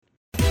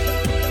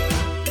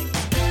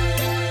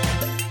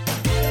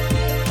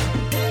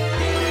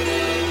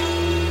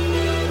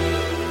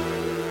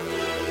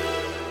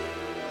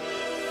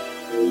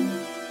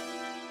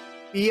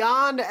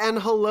Beyond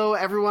and hello,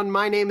 everyone.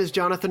 My name is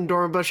Jonathan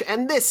Dornbush,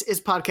 and this is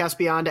Podcast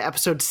Beyond,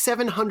 episode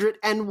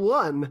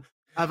 701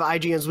 of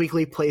IGN's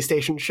weekly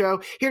PlayStation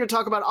show. Here to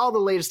talk about all the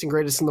latest and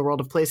greatest in the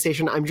world of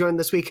PlayStation. I'm joined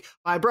this week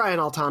by Brian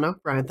Altano.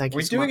 Brian, thank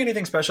you so much. Are we doing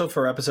anything special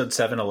for episode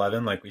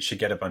 711? Like, we should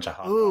get a bunch of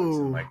hot dogs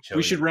and like chili,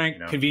 we should rank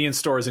convenience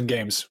stores and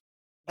games.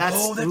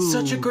 That's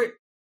such a great...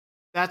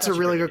 That's a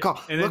really good call.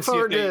 And Look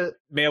forward to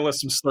mail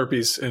us some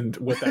Slurpees and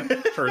what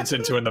that turns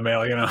into in the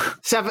mail,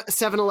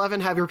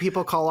 7-Eleven, have your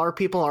people call our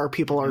people. Our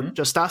people are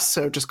just us,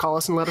 so just call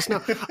us and let us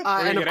know.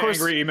 And of course,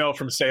 angry email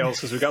from sales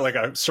because we got like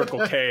a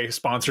Circle K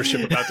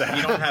sponsorship about to happen.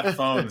 We don't have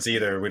phones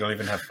either. We don't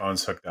even have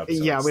phones hooked up.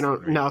 So yeah, we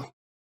don't know.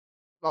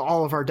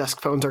 All of our desk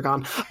phones are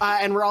gone.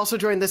 And we're also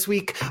joined this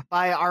week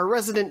by our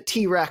resident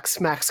T-Rex,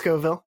 Max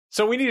Scoville.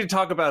 So we need to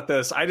talk about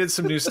this. I did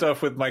some new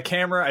stuff with my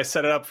camera. I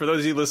set it up. For those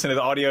of you listening to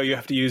the audio, you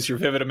have to use your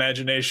vivid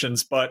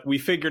imaginations. But we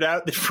figured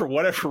out that for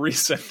whatever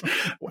reason,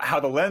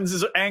 how the lens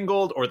is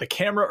angled or the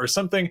camera or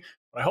something,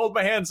 when I hold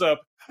my hands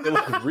up, they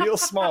look real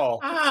small.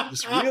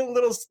 Just real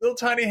little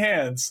tiny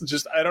hands.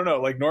 Just, I don't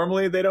know. Like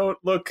normally they don't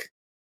look,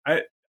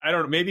 I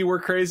don't know. Maybe we're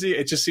crazy.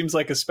 It just seems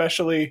like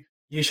especially...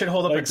 You should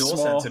hold up like a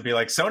DualSense and be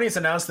like, Sony's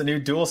announced the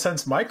new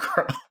DualSense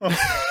Micro.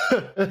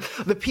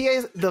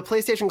 The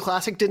PlayStation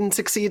Classic didn't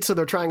succeed, so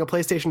they're trying a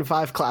PlayStation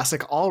 5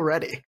 Classic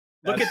already.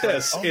 Look at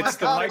this. It's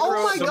the micro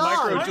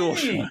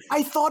DualShock.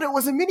 I thought it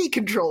was a mini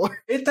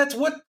controller. That's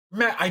what...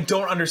 Matt, I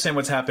don't understand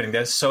what's happening.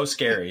 That's so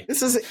scary.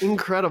 This is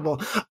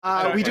incredible.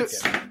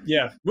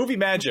 Movie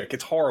magic.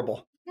 It's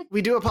horrible.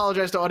 We do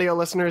apologize to audio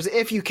listeners.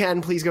 If you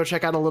can, please go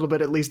check out a little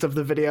bit at least of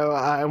the video,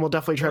 and we'll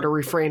definitely try to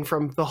refrain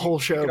from the whole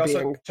show being...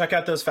 Also check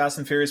out those Fast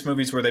and Furious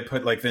movies where they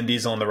put like Vin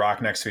Diesel and The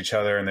Rock next to each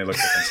other and they look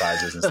different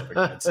sizes and stuff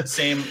like that.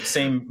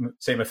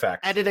 Same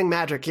effect. Editing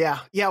magic, yeah.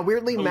 Yeah,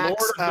 weirdly, the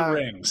Max... Lord of the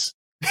Rings.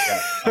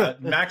 Yeah.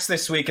 Max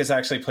this week is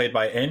actually played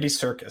by Andy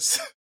Serkis.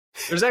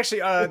 There's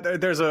actually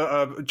there's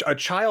a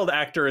child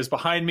actor is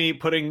behind me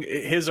putting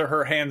his or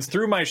her hands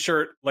through my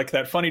shirt like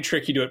that funny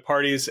trick you do at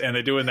parties, and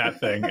they're doing that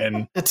thing.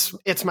 And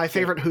it's my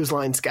favorite Who's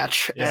Line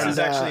sketch.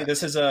 Yeah.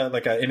 This is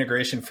like an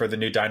integration for the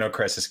new Dino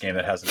Crisis game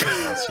that hasn't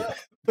been announced yet.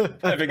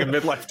 Having a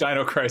midlife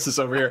Dino Crisis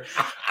over here.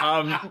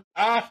 I'm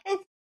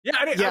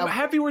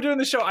happy we're doing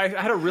the show. I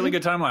had a really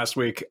good time last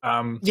week.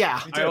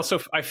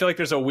 I feel like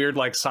there's a weird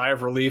like sigh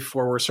of relief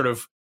where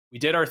we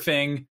did our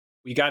thing.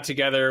 We got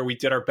together, we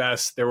did our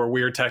best. There were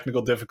weird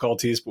technical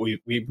difficulties, but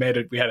we made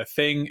it. We had a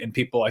thing, and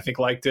people I think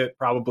liked it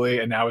probably.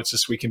 And now it's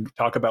just we can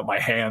talk about my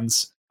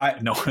hands.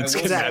 No one's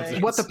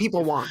getting what the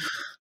people want.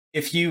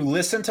 If you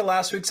listened to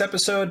last week's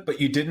episode,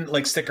 but you didn't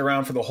like stick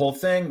around for the whole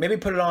thing, maybe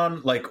put it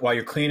on like while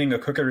you're cleaning or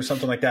cooking or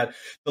something like that.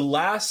 The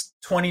last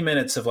 20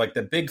 minutes of like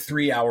the big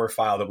 3-hour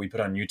file that we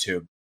put on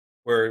YouTube,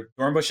 where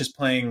Dornbush is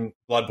playing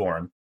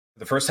Bloodborne for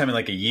the first time in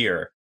like a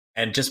year,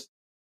 and just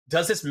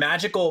does this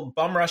magical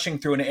bum rushing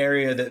through an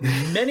area that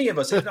many of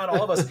us, if not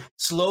all of us,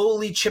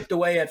 slowly chipped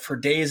away at for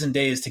days and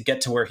days to get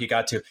to where he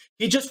got to.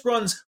 He just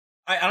runs.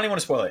 I don't even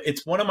want to spoil it.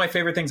 It's one of my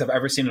favorite things I've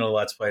ever seen in a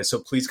Let's Play. So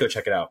please go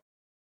check it out.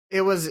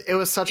 It was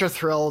such a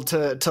thrill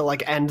to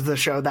like end the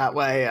show that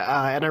way,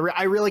 and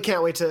I really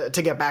can't wait to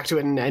get back to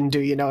it and do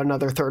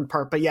another third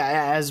part. But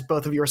yeah, as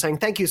both of you were saying,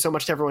 thank you so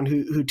much to everyone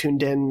who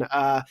tuned in.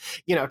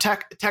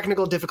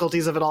 Technical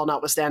difficulties of it all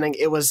notwithstanding,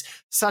 it was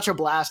such a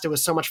blast. It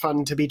was so much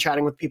fun to be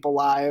chatting with people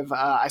live.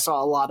 I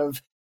saw a lot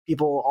of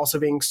people also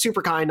being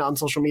super kind on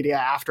social media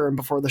after and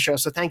before the show.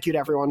 So thank you to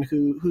everyone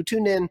who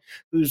tuned in,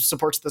 who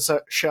supports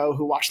the show,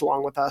 who watched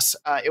along with us.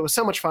 It was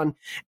so much fun,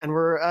 and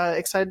we're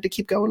excited to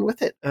keep going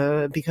with it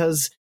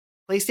because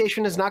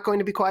PlayStation is not going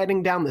to be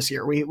quieting down this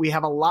year. We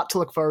have a lot to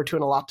look forward to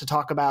and a lot to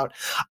talk about.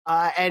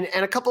 And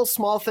a couple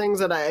small things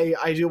that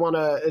I do want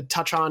to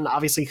touch on,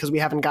 obviously, because we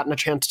haven't gotten a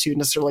chance to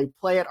necessarily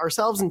play it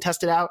ourselves and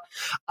test it out.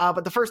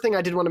 But the first thing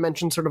I did want to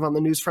mention sort of on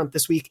the news front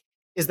this week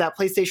is that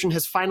PlayStation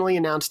has finally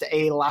announced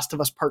a Last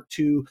of Us Part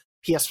 2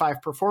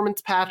 PS5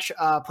 performance patch.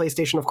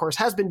 PlayStation, of course,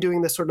 has been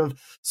doing this sort of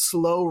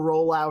slow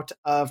rollout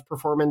of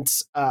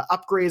performance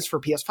upgrades for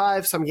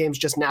PS5. Some games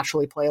just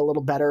naturally play a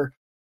little better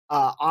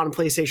on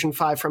PlayStation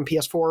 5 from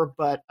PS4,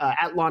 but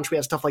at launch we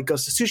had stuff like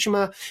Ghost of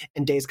Tsushima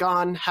and Days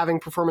Gone having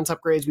performance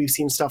upgrades. We've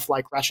seen stuff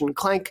like Ratchet &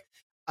 Clank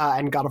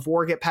and God of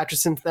War get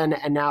patches since then,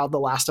 and now The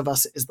Last of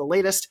Us is the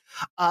latest.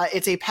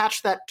 It's a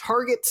patch that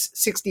targets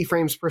 60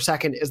 frames per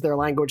second is their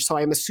language, so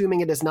I'm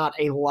assuming it is not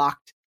a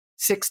locked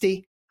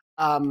 60.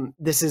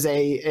 This is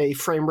a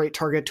frame rate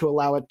target to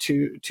allow it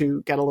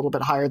to get a little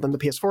bit higher than the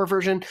PS4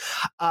 version.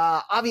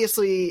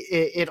 Obviously,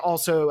 it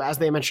also, as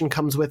they mentioned,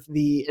 comes with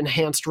the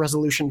enhanced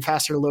resolution,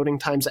 faster loading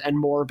times, and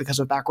more because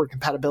of backward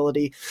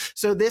compatibility.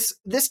 So this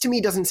to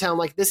me doesn't sound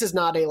like this is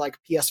not a like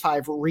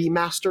PS5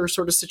 remaster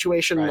sort of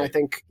situation. Right. I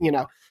think,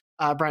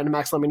 Brian and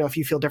Max, let me know if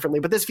you feel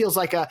differently. But this feels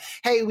like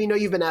hey, we know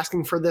you've been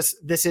asking for this.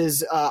 This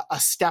is a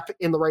step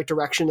in the right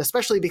direction,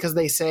 especially because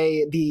they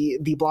say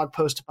the blog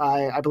post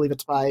by, I believe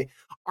it's by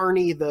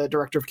Arnie, the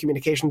director of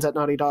communications at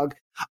Naughty Dog,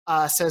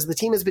 says the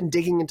team has been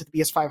digging into the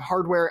PS5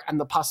 hardware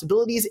and the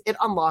possibilities it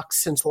unlocks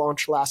since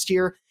launch last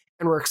year,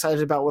 and we're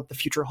excited about what the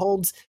future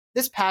holds.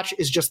 This patch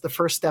is just the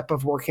first step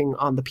of working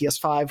on the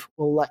PS5.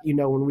 We'll let you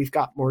know when we've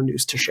got more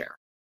news to share.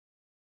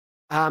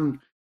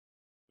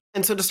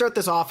 And so to start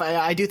this off,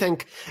 I do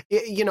think,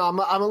 you know, I'm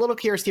a little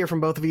curious to hear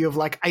from both of you of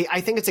like, I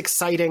think it's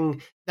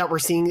exciting that we're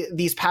seeing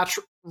these patch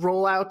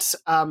rollouts.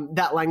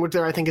 That language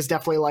there, I think, is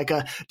definitely like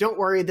don't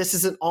worry, this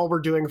isn't all we're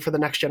doing for the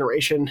next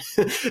generation,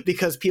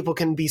 because people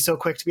can be so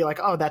quick to be like,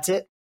 oh, that's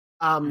it.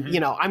 You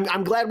know,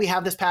 I'm glad we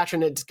have this patch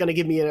and it's going to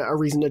give me a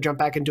reason to jump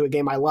back into a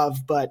game I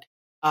love. But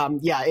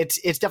yeah, it's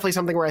definitely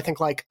something where I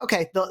think like,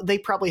 okay, they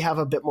probably have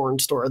a bit more in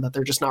store that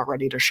they're just not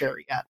ready to share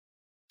yet.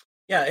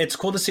 Yeah, it's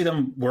cool to see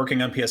them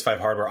working on PS5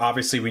 hardware.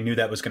 Obviously, we knew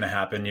that was going to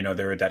happen. You know,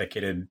 they're a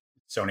dedicated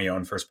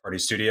Sony-owned first-party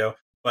studio.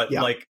 But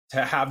like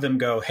to have them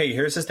go, hey,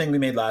 here's this thing we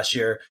made last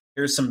year.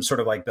 Here's some sort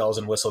of like bells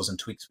and whistles and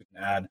tweaks we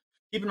can add.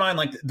 Keep in mind,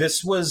 like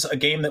this was a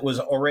game that was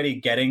already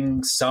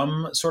getting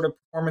some sort of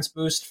performance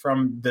boost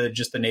from the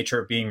nature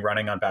of being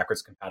running on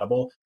backwards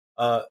compatible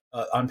on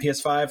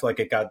PS5.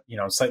 Like it got, you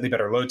know, slightly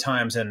better load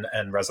times and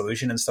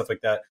resolution and stuff like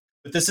that.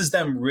 But this is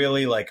them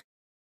really like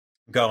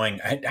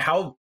going,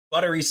 how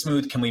buttery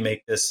smooth can we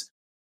make this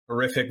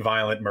horrific,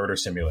 violent murder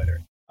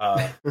simulator?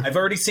 I've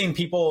already seen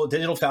people.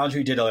 Digital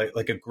Foundry did a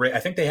great.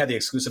 I think they had the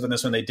exclusive on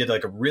this one. They did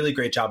like a really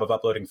great job of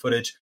uploading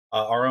footage.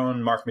 Our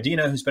own Mark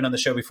Medina, who's been on the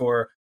show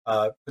before,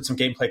 put some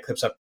gameplay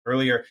clips up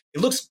earlier.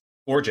 It looks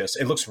gorgeous.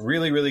 It looks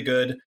really, really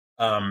good.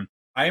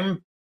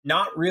 I'm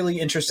not really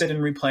interested in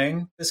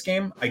replaying this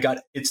game.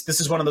 This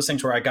is one of those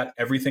things where I got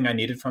everything I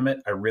needed from it.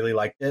 I really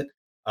liked it.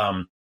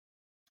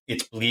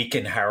 It's bleak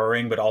and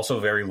harrowing, but also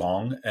very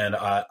long, and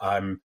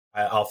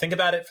I'll think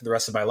about it for the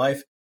rest of my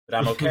life, but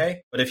I'm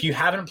okay. But if you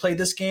haven't played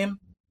this game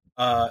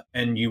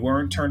and you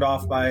weren't turned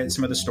off by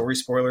some of the story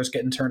spoilers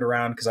getting turned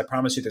around, because I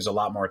promise you there's a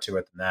lot more to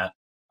it than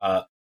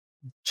that,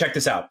 check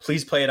this out.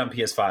 Please play it on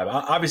PS5.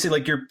 Obviously,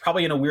 like you're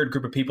probably in a weird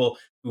group of people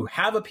who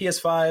have a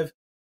PS5,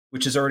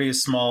 which is already a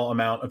small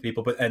amount of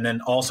people, and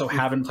then also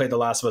haven't played The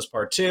Last of Us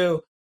Part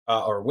 2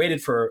 or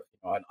waited for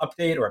an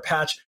update or a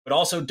patch, but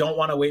also don't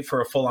want to wait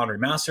for a full-on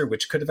remaster,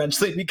 which could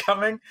eventually be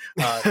coming.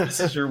 This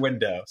is your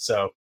window.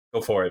 So go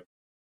for it.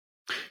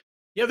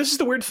 Yeah, this is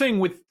the weird thing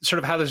with sort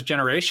of how this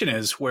generation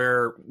is,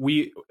 where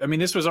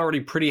this was already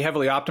pretty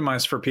heavily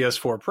optimized for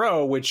PS4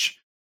 Pro, which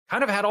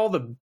kind of had all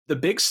the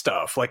big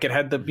stuff. Like it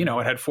had it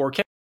had 4K,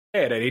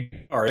 it had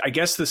HDR. I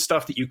guess the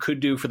stuff that you could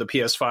do for the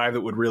PS5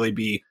 that would really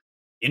be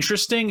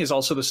interesting is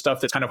also the stuff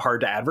that's kind of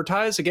hard to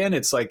advertise. Again,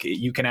 it's like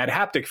you can add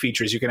haptic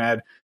features, you can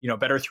add,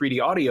 better 3D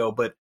audio,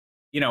 but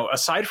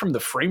aside from the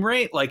frame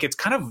rate, like it's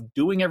kind of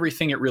doing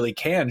everything it really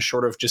can,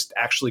 short of just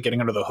actually getting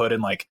under the hood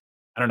and like,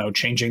 I don't know,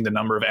 changing the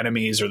number of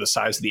enemies or the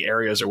size of the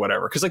areas or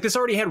whatever. Because like this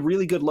already had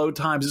really good load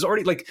times. It's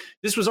already like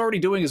this was already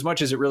doing as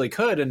much as it really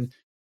could. And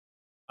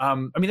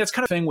that's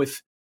kind of thing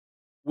with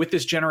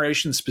this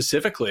generation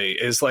specifically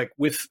is like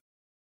with,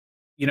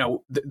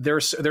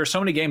 there's so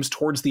many games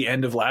towards the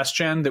end of last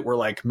gen that were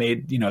like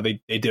made,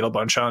 they did a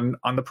bunch on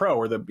the Pro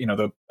or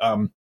the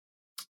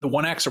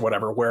One X or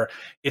whatever, where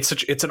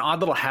it's an odd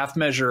little half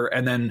measure.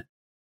 And then,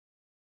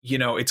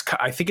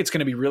 I think it's going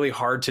to be really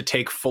hard to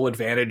take full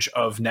advantage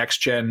of next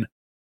gen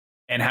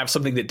and have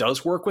something that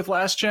does work with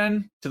last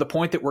gen to the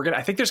point that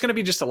I think there's going to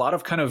be just a lot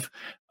of kind of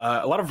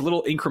a lot of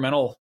little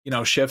incremental,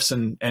 shifts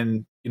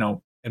and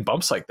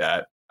bumps like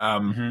that.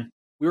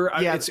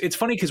 It's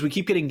funny because we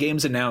keep getting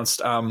games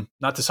announced,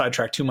 not to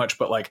sidetrack too much,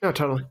 but like, no,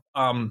 totally.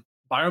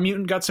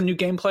 Biomutant got some new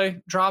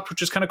gameplay dropped,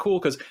 which is kind of cool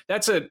because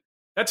that's a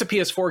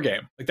PS4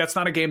 game. Like that's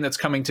not a game that's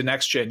coming to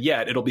next gen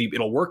yet.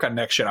 It'll work on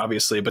next gen,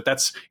 obviously, but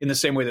that's in the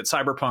same way that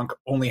Cyberpunk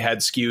only had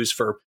SKUs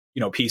for,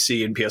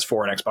 PC and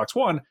PS4 and Xbox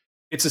One.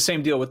 It's the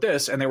same deal with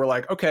this. And they were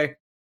like, okay,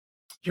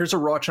 here's a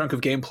raw chunk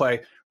of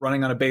gameplay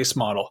running on a base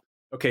model.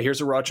 Okay,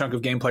 here's a raw chunk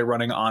of gameplay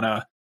running on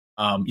a,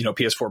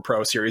 PS4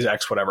 Pro, Series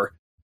X, whatever.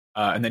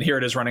 And then here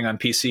it is running on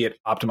PC at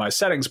optimized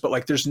settings. But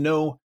like, there's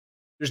no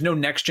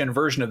next gen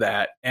version of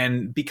that.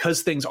 And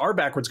because things are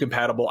backwards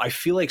compatible, I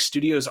feel like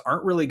studios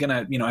aren't really going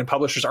to, and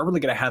publishers aren't really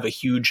going to have a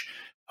huge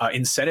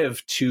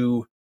incentive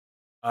to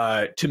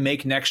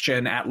make next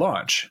gen at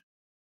launch.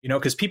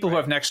 Because people who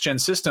have next gen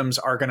systems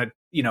are going to,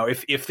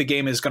 if the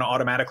game is going to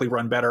automatically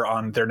run better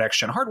on their next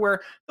gen hardware,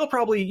 they'll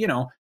probably,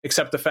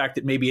 accept the fact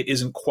that maybe it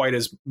isn't quite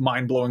as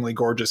mind blowingly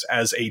gorgeous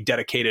as a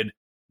dedicated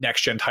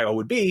next gen title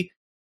would be.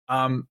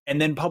 And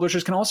then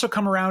publishers can also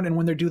come around and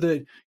when they do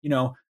the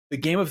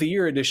Game of the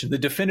Year edition, the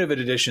definitive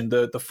edition,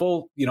 the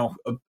full,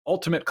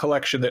 ultimate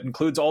collection that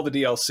includes all the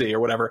DLC or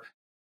whatever,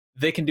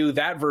 they can do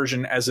that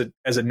version as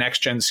a next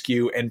gen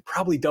SKU and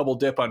probably double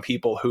dip on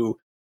people who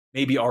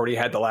maybe already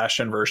had the last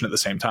gen version at the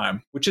same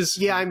time, which is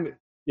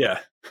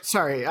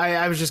Sorry,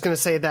 I was just going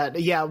to say that,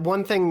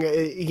 one thing,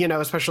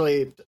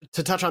 especially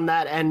to touch on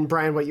that, and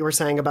Brian, what you were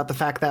saying about the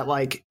fact that,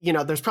 like,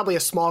 there's probably a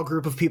small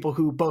group of people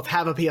who both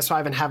have a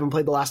PS5 and haven't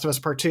played The Last of Us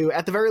Part 2,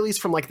 at the very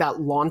least from, like,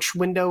 that launch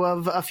window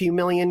of a few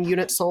million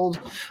units sold.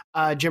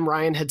 Jim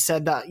Ryan had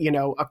said that,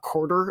 a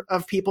quarter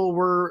of people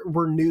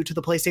were new to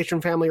the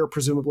PlayStation family or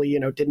presumably,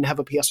 didn't have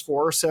a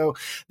PS4. So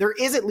there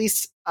is at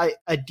least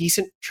a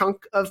decent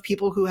chunk of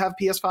people who have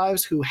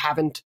PS5s who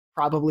haven't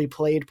probably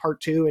played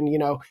part 2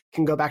 and,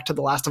 can go back to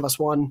The Last of Us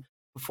 1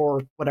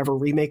 before whatever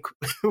remake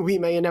we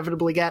may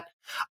inevitably get.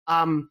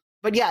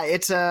 But yeah,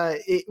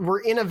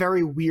 we're in a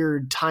very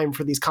weird time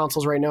for these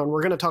consoles right now, and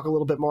we're going to talk a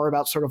little bit more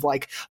about sort of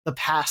like the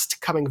past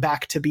coming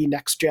back to be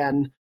next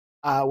gen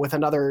with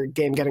another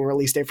game getting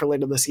release date for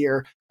later this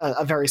year,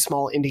 a very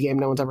small indie game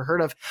no one's ever heard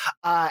of.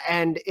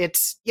 And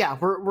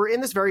we're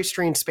in this very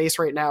strange space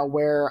right now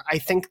where I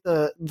think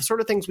the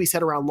sort of things we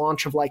said around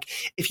launch of like,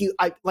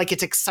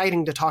 it's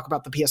exciting to talk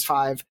about the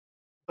PS5,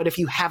 but if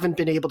you haven't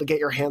been able to get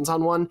your hands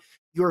on one,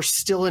 you're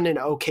still in an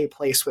okay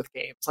place with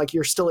games. Like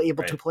you're still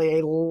able to play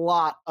a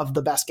lot of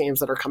the best games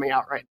that are coming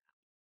out right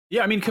now.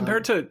 Yeah, I mean,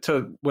 compared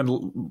to when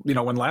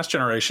last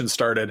generation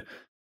started,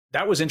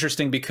 that was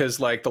interesting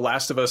because like The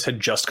Last of Us had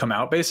just come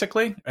out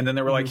basically, and then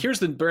they were like, here's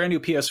the brand new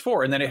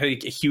PS4, and then it had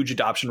a huge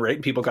adoption rate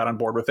and people got on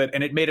board with it,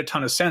 and it made a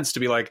ton of sense to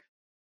be like,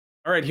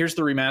 all right, here's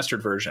the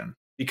remastered version,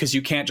 because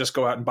you can't just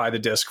go out and buy the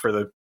disc for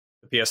the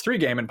PS3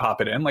 game and pop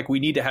it in. Like we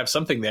need to have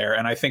something there,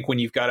 and I think when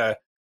you've got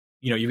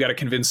to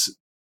convince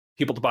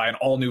people to buy an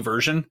all new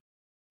version,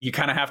 you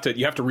kind of have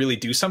to really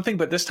do something.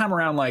 But this time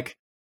around, like,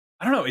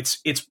 I don't know,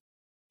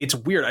 it's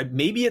weird.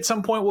 Maybe at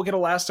some point we'll get a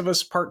Last of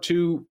Us Part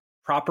 2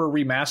 proper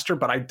remaster,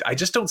 but I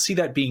just don't see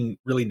that being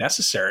really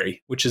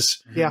necessary, which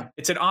is,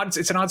 it's an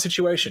odd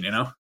situation,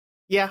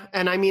 Yeah,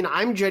 and I mean,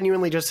 I'm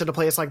genuinely just at a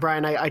place like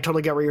Brian. I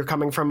totally get where you're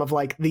coming from of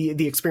like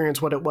the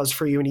experience, what it was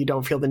for you, and you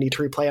don't feel the need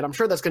to replay it. I'm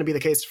sure that's going to be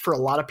the case for a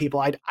lot of people.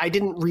 I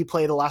didn't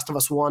replay The Last of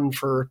Us 1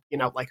 for,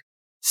 like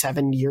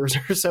 7 years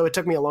or so. It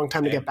took me a long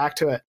time to get back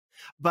to it.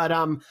 But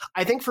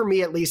I think for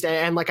me at least,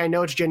 and like I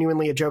know it's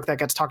genuinely a joke that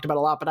gets talked about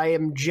a lot, but I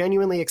am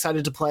genuinely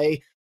excited to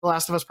play The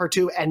Last of Us Part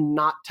 2 and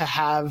not to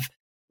have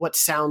what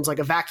sounds like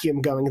a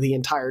vacuum going the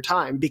entire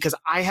time, because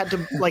I had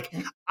to like,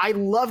 I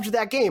loved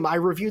that game. I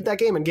reviewed that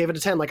game and gave it a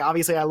 10. Like,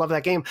 obviously I love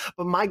that game,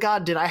 but my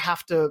God, did I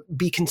have to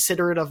be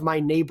considerate of my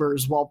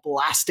neighbors while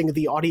blasting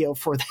the audio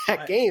for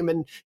that game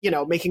and,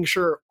 making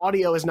sure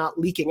audio is not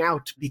leaking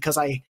out because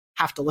I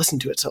have to listen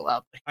to it so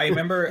loudly. I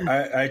remember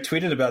I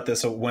tweeted about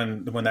this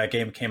when that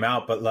game came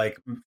out, but like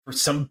for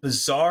some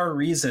bizarre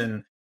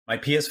reason, my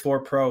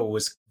PS4 Pro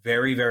was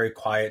very, very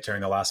quiet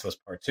during The Last of Us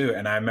Part 2.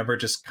 And I remember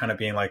just kind of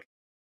being like,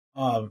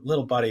 oh,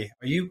 little buddy,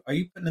 are you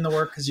putting in the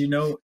work because you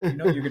know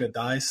you're gonna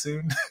die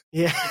soon?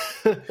 Yeah.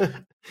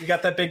 You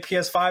got that big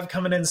PS5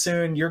 coming in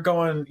soon. You're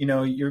going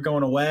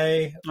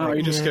away. Oh, like,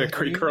 you're just gonna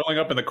curling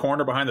up in the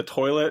corner behind the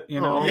toilet.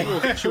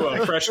 We'll get you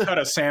a fresh cut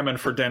of salmon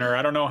for dinner.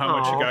 I don't know how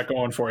much you got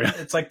going for you.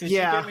 It's like, did you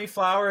get me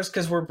flowers?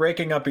 Because we're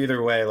breaking up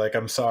either way. Like,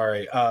 I'm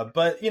sorry,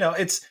 but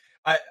it's.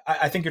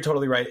 I think you're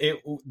totally right.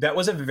 That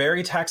was a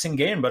very taxing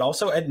game, but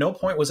also at no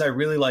point was I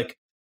really like,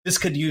 this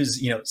could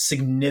use,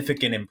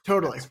 significant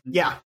improvements. Totally.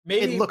 Yeah.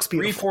 Maybe it looks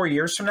beautiful. 3-4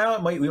 years from now,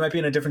 we might be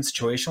in a different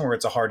situation where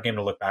it's a hard game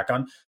to look back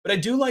on. But I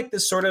do like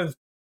this sort of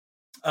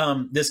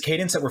this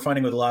cadence that we're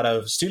finding with a lot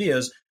of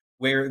studios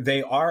where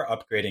they are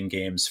upgrading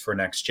games for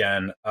next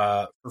gen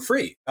for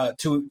free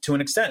to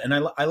an extent. And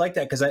I like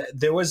that because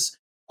there was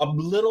a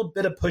little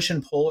bit of push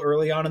and pull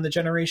early on in the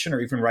generation, or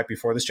even right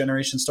before this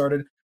generation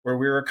started, where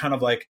we were kind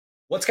of like,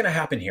 what's going to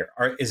happen here?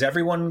 Are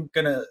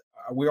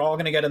we all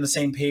going to get on the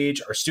same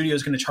page? Are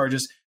studios going to charge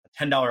us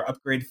a $10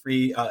 upgrade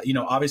free?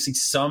 Obviously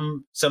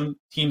some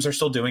teams are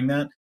still doing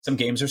that. Some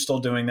games are still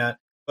doing that.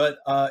 But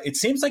it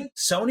seems like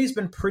Sony's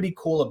been pretty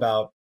cool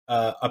about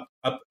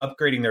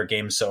upgrading their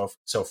games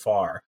so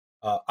far.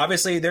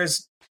 Obviously,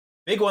 there's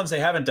big ones they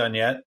haven't done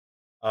yet.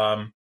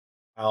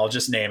 I'll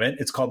just name it.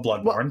 It's called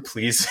Bloodborne.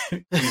 Please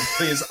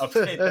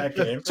update that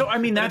game. So I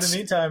mean, in the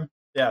meantime,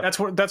 yeah, that's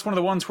one of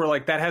the ones where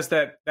like that has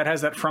that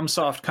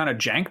FromSoft kind of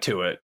jank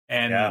to it,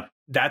 and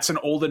that's an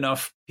old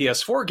enough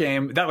PS4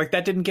 game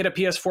that didn't get a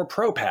PS4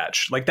 Pro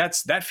patch. Like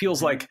that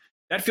feels like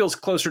that feels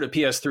closer to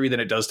PS3 than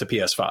it does to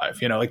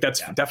PS5.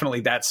 That's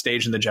definitely that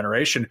stage in the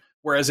generation.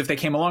 Whereas if they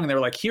came along and they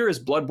were like, here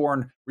is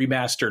Bloodborne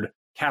remastered,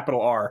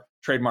 capital R,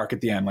 trademark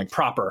at the end, like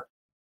proper.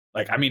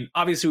 Like, I mean,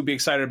 obviously we'd be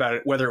excited about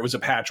it, whether it was a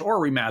patch or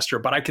a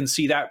remaster, but I can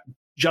see that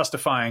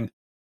justifying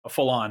a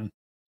full-on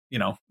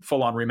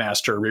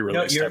remaster,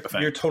 re-release type of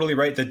thing. You're totally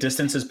right. The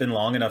distance has been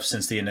long enough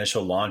since the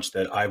initial launch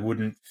that I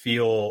wouldn't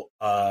feel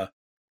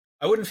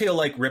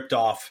like ripped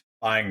off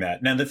buying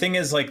that. Now, the thing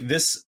is, like,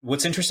 this,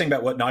 what's interesting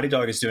about what Naughty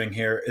Dog is doing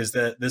here is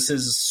that this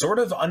is sort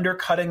of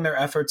undercutting their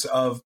efforts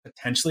of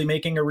potentially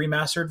making a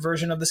remastered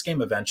version of this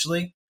game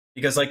eventually.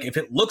 Because, like, if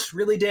it looks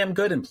really damn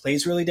good and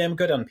plays really damn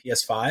good on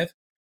PS5,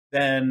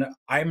 then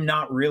I'm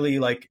not really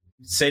like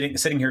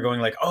sitting here going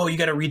like, oh, you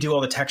got to redo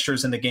all the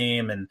textures in the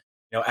game and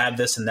add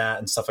this and that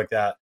and stuff like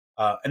that.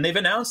 And they've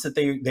announced that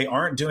they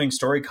aren't doing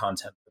story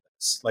content for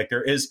this. Like,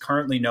 there is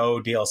currently no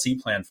DLC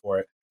plan for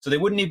it, so they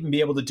wouldn't even be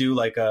able to do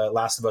like a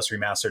Last of Us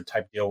remastered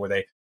type deal where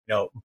they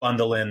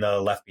bundle in the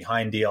Left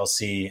Behind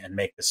DLC and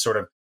make this sort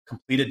of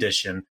complete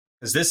edition.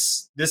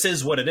 Because this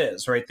is what it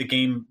is, right?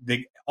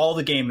 All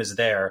the game is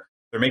there.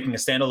 They're making a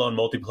standalone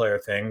multiplayer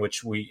thing,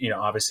 which we,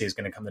 obviously is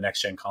going to come to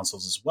next gen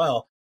consoles as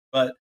well.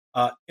 But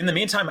in the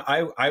meantime,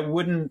 I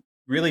wouldn't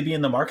really be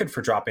in the market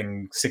for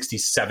dropping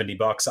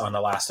 $60-$70 on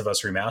The Last of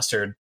Us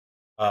remastered.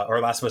 or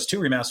Last of Us 2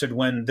 remastered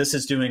when this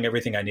is doing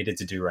everything I needed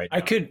to do right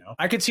now.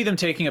 I could see them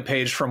taking a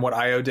page from what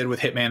IO did with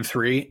Hitman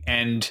 3,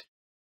 and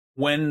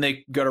when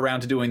they got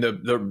around to doing the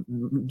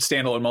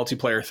standalone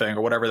multiplayer thing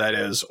or whatever that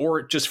is,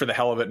 or just for the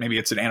hell of it, maybe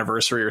it's an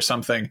anniversary or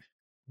something,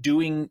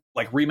 doing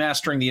like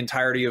remastering the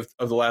entirety of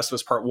The Last of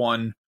Us Part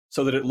 1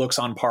 so that it looks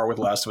on par with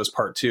Last of Us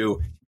Part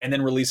 2, and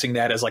then releasing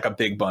that as like a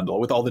big bundle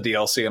with all the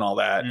DLC and all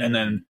that. And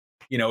then,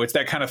 it's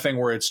that kind of thing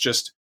where it's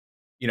just,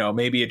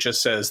 maybe it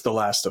just says The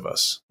Last of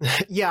Us.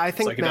 Yeah, I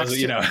think Max,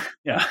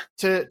 yeah.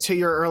 To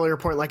your earlier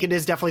point, like it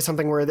is definitely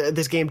something where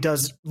this game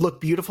does look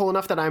beautiful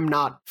enough that I'm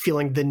not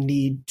feeling the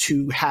need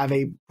to have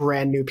a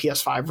brand new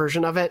PS5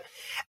 version of it.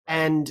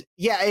 And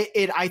yeah,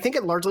 I think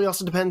it largely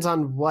also depends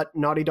on what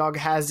Naughty Dog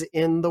has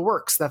in the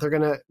works that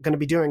they're gonna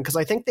be doing, because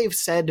I think they've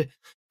said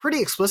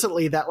pretty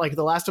explicitly that like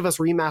The Last of Us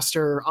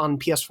remaster on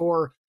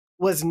PS4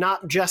 was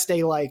not just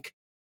a like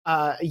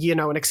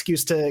an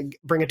excuse to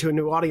bring it to a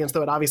new audience,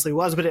 though it obviously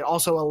was, but it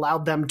also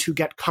allowed them to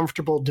get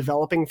comfortable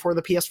developing for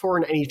the PS4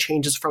 and any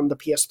changes from the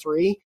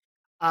PS3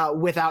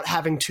 without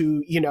having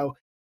to,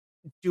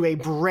 do a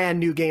brand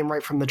new game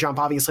right from the jump.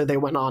 Obviously, they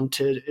went on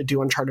to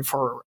do Uncharted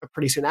 4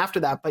 pretty soon after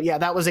that. But yeah,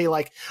 that was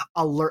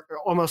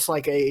almost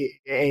like I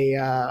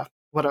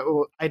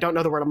don't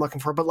know the word I'm looking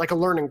for, but like a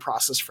learning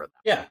process for them.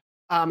 Yeah.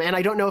 And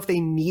I don't know if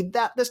they need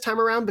that this time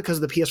around because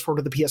the PS4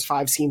 to the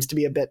PS5 seems to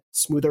be a bit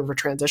smoother of a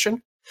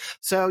transition.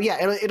 So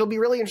yeah, it'll be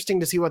really interesting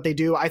to see what they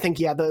do. I think,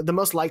 yeah, the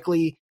most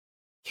likely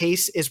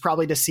case is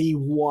probably to see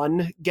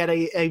 1 get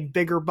a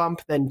bigger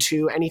bump than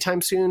 2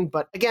 anytime soon.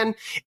 But again,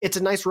 it's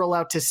a nice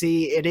rollout to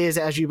see. It is,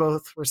 as you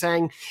both were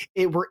saying,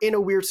 we're in a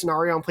weird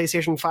scenario on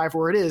PlayStation 5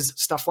 where it is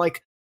stuff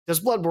like,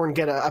 does Bloodborne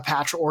get a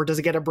patch, or does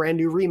it get a brand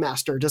new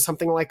remaster? Does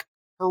something like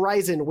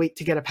Horizon wait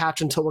to get a patch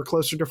until we're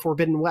closer to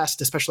Forbidden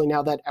West, especially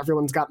now that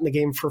everyone's gotten the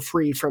game for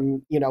free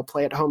from,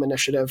 Play at Home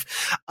initiative?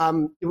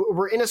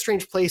 We're in a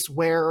strange place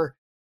where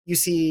you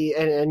see,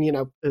 and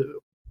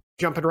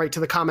jumping right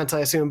to the comments, I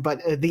assume, but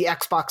the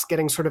Xbox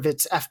getting sort of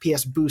its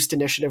FPS boost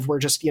initiative where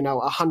just,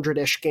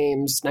 100-ish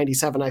games,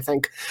 97, I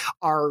think,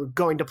 are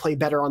going to play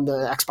better on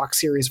the Xbox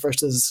Series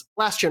versus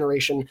last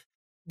generation.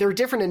 There are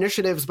different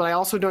initiatives, but I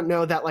also don't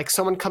know that like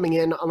someone coming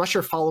in, unless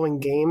you're following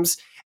games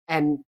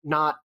and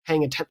not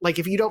paying attention, like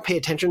if you don't pay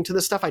attention to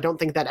this stuff, I don't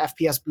think that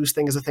FPS boost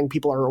thing is a thing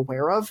people are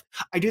aware of.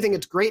 I do think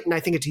it's great and I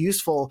think it's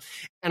useful.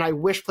 And I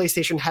wish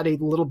PlayStation had a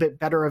little bit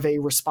better of a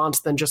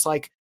response than just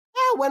like,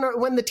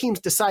 when the teams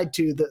decide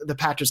to, the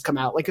patches come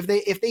out. Like if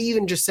they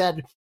even just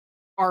said,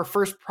 our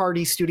first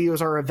party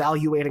studios are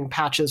evaluating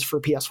patches for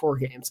PS4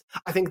 games,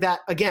 I think that,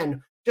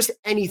 again, just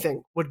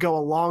anything would go a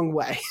long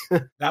way.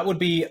 That would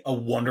be a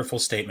wonderful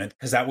statement,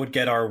 because that would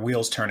get our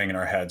wheels turning in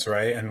our heads,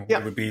 right? And we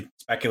would be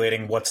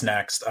speculating what's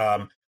next.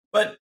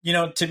 But,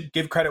 to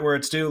give credit where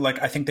it's due,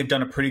 like I think they've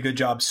done a pretty good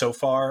job so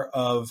far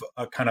of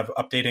kind of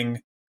updating.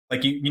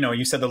 Like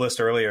you said the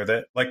list earlier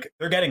that like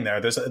they're getting there.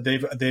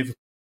 They've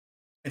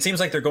it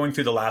seems like they're going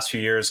through the last few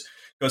years.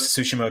 Ghost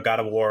of Tsushima, God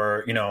of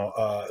War,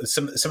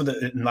 some of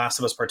the Last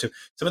of Us Part 2,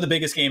 some of the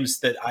biggest games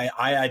that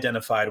I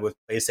identified with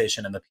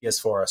PlayStation and the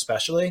PS4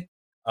 especially.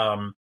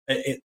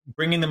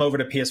 Bringing them over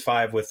to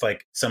PS5 with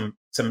like some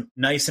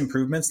nice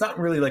improvements, not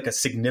really like a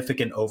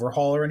significant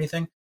overhaul or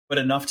anything, but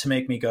enough to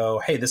make me go,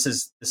 hey, this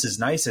is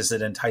nice. Is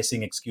it an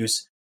enticing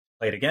excuse to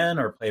play it again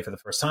or play for the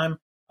first time?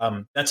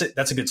 That's it.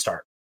 That's a good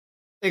start.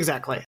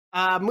 Exactly.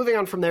 Moving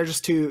on from there,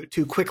 just to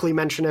quickly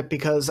mention it,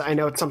 because I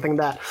know it's something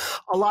that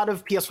a lot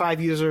of PS5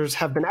 users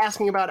have been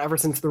asking about ever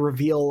since the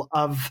reveal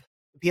of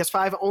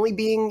PS5 only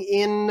being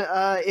in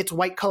its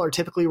white color.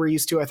 Typically, we're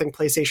used to, I think,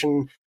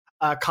 PlayStation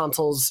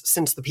consoles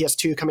since the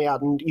PS2 coming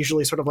out, and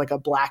usually sort of like a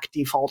black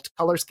default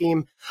color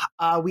scheme.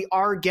 We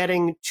are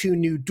getting 2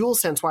 new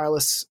DualSense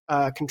wireless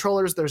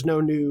controllers. There's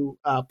no new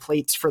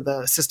plates for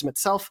the system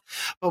itself,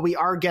 but we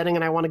are getting,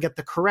 and I want to get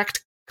the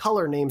correct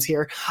color names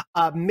here,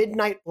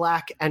 Midnight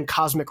Black and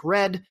Cosmic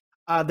Red.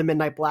 The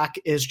Midnight Black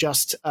is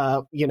just,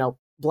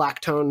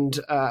 black toned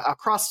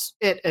across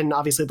it, and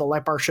obviously the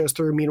light bar shows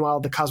through.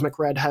 Meanwhile, the Cosmic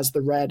Red has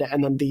the red,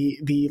 and then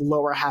the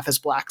lower half is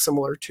black,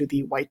 similar to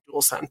the white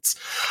DualSense.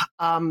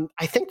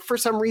 I think for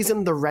some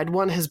reason the red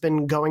one has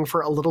been going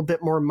for a little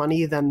bit more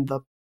money than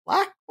the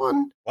black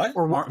one. What?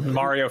 Or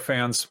Mario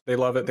fans, they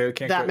love it. They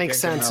can't. That makes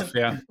sense.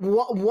 Yeah.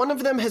 One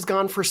of them has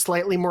gone for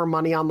slightly more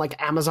money on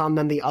like Amazon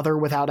than the other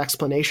without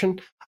explanation.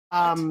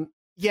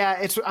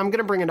 Yeah, I'm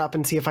gonna bring it up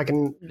and see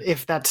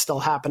if that's still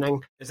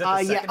happening. Is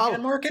that the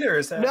second-hand market, or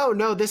is that?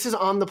 No, this is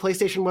on the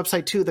PlayStation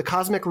website too. The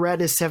Cosmic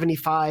Red is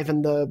 $75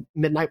 and the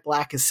Midnight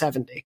Black is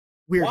 $70.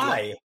 Weirdly.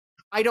 Why?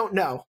 I don't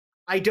know.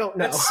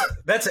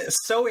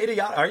 That's so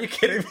idiotic. Are you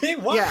kidding me?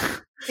 What? Yeah,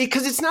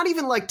 because it's not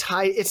even like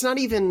tied. It's not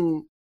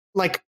even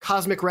like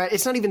Cosmic Red.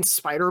 It's not even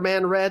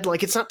Spider-Man Red.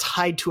 Like it's not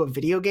tied to a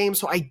video game.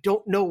 So I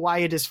don't know why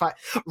it is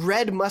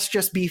Red must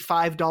just be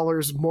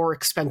 $5 more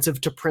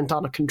expensive to print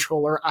on a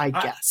controller, I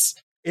guess.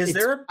 Is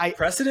there a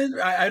precedent?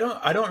 I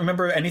don't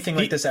remember anything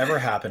like this ever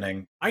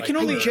happening. I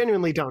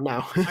genuinely don't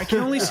know. I can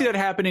only see that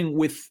happening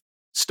with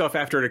stuff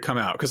after it had come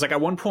out. Because like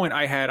at one point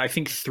I had, I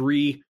think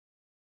 3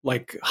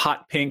 like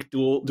hot pink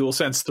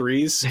DualSense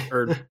 3s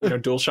or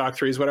DualShock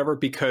 3s, whatever,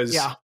 because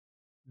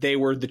they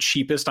were the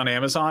cheapest on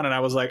Amazon. And I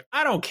was like,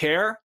 I don't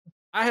care.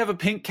 I have a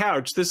pink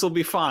couch. This will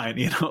be fine.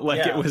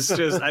 It was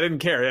just, I didn't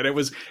care.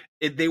 And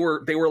they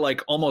were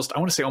like almost, I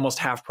want to say almost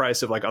half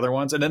price of like other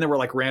ones. And then there were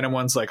like random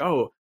ones like,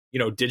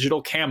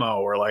 digital camo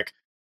or like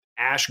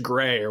ash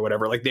gray or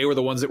whatever. Like they were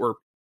the ones that were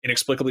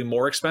inexplicably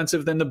more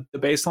expensive than the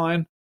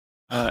baseline.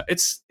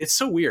 It's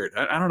so weird.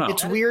 I don't know.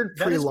 It's weird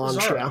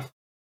pre-launch.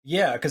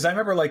 Yeah, because I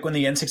remember like when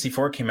the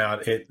N64 came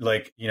out, it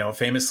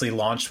famously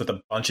launched with a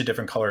bunch of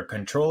different color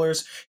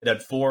controllers. It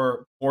had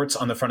 4 ports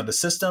on the front of the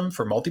system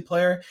for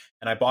multiplayer,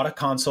 and I bought a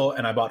console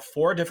and I bought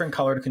 4 different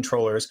colored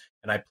controllers,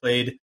 and I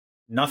played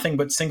nothing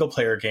but single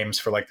player games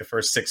for like the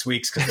first 6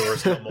 weeks because there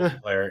was no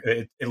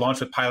multiplayer. It launched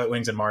with Pilot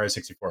Wings and Mario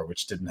 64,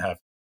 which didn't have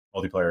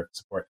multiplayer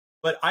support.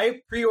 But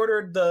I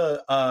pre-ordered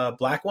the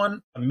black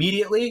one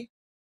immediately.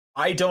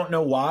 I don't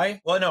know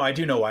why. Well, no, I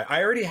do know why.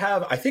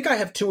 I think I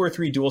have 2 or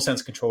 3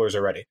 DualSense controllers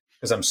already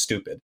because I'm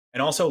stupid.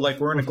 And also, like,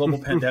 we're in a global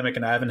pandemic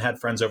and I haven't had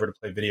friends over to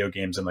play video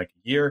games in like a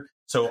year.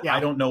 So I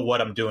don't know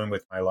what I'm doing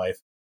with my life.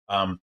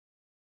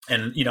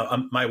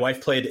 My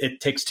wife played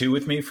It Takes Two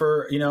with me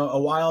for, a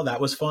while.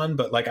 That was fun.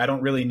 But like, I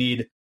don't really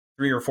need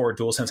 3 or 4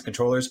 DualSense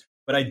controllers.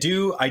 But I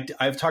do.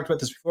 I've talked about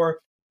this before.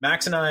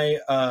 Max and I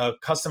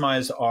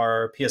customized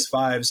our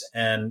PS5s.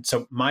 And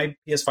so my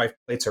PS5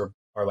 plates are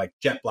like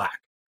jet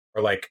black.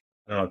 Or like,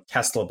 I don't know,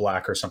 Tesla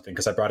black or something,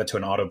 because I brought it to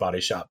an auto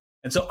body shop.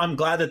 And so I'm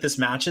glad that this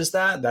matches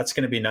that. That's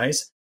going to be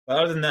nice. But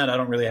other than that, I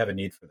don't really have a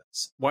need for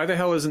this. Why the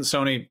hell isn't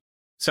Sony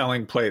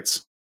selling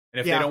plates?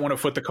 And if they don't want to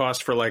foot the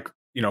cost for like,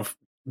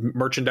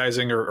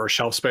 merchandising or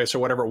shelf space or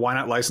whatever, why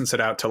not license it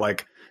out to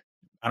like,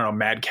 I don't know,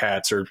 Mad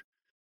Cats or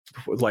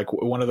like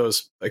one of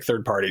those like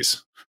third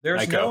parties?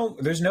 There's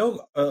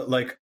no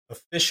like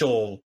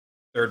official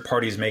third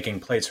parties making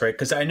plates, right?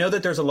 Because I know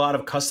that there's a lot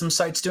of custom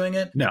sites doing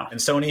it. No. And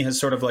Sony has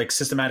sort of like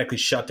systematically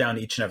shut down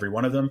each and every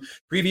one of them.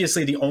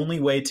 Previously, the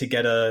only way to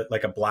get a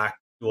black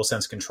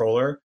DualSense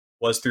controller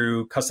was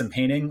through custom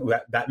painting.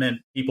 That meant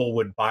people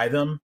would buy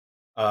them,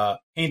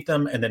 paint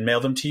them, and then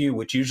mail them to you,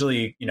 which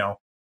usually,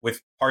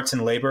 with parts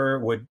and labor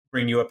would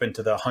bring you up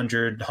into the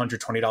 $100,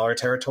 $120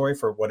 territory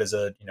for what is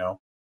a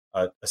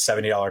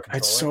 $70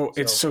 controller.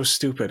 It's so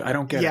stupid. I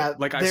don't get it.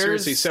 Like I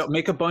seriously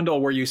make a bundle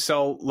where you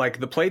sell like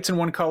the plates in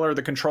one color,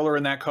 the controller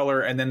in that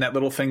color, and then that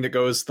little thing that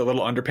goes, the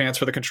little underpants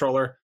for the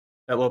controller,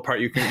 that little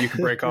part you can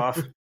break off.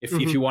 If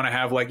you want to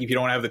have if you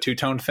don't want to have the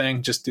two-tone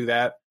thing, just do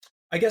that.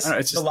 I guess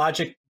the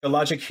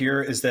logic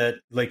here is that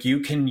like you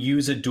can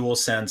use a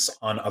DualSense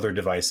on other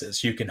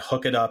devices. You can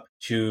hook it up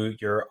to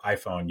your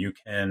iPhone. You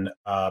can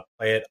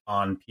play it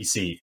on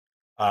PC.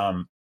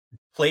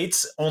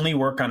 Plates only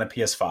work on a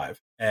PS5.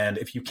 And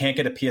if you can't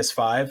get a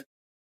PS5,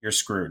 you're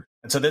screwed.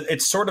 And so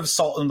it's sort of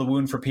salt in the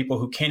wound for people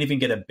who can't even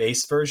get a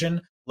base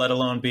version, let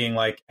alone being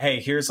like, hey,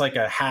 here's like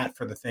a hat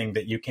for the thing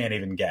that you can't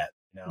even get.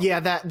 Yeah,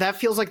 that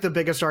feels like the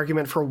biggest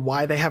argument for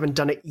why they haven't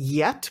done it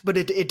yet. But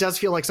it does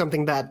feel like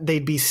something that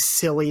they'd be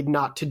silly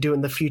not to do in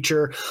the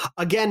future.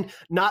 Again,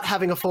 not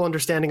having a full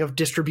understanding of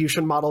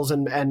distribution models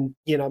and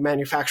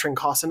manufacturing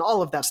costs and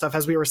all of that stuff.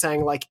 As we were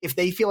saying, like if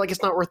they feel like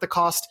it's not worth the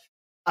cost,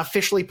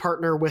 officially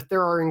partner with,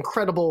 there are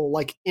incredible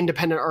like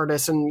independent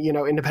artists and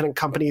independent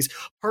companies,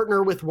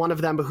 partner with one of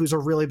them who's a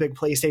really big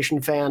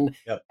PlayStation fan.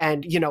 Yep.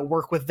 And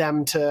work with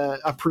them to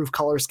approve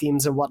color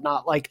schemes and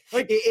whatnot. Like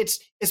it's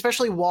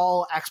especially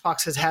while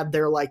Xbox has had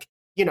their like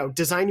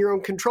design your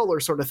own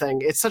controller sort of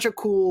thing. It's such a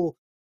cool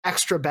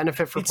extra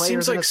benefit for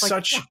players. Seems like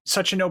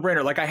such a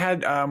no-brainer. Like I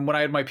had when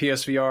I had my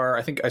PSVR,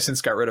 I think I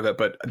since got rid of it,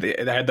 but they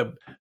had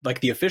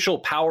the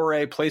official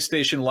PowerA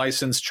PlayStation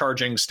license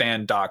charging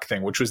stand dock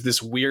thing, which was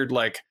this weird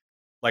like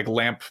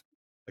lamp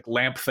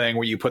thing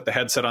where you put the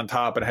headset on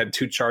top and it had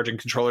 2 charging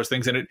controllers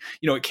things, and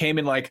it came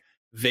in like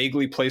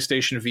vaguely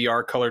PlayStation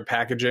VR colored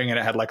packaging, and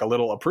it had like a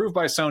little approved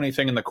by Sony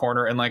thing in the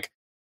corner, and like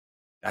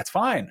that's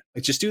fine.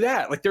 Like just do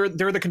that. Like they're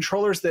the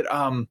controllers that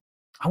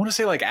I want to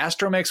say like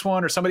Astro makes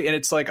one or somebody, and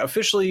it's like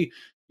officially,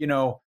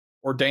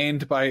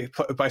 ordained by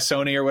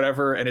Sony or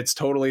whatever. And it's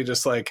totally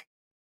just like,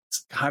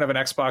 it's kind of an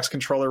Xbox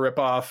controller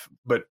ripoff,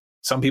 but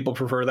some people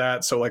prefer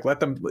that. So like, let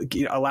them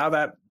allow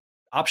that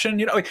option.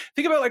 Like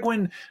think about like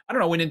when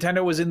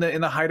Nintendo was in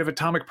the height of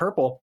Atomic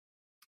Purple,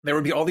 there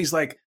would be all these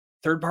like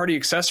third-party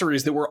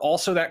accessories that were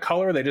also that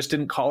color. They just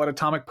didn't call it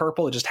Atomic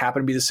Purple. It just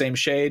happened to be the same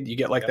shade. You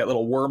get like that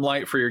little worm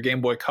light for your Game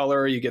Boy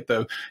Color. You get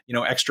the,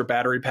 extra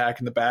battery pack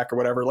in the back or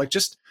whatever. Like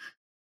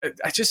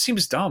it just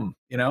seems dumb,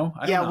 I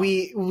don't know.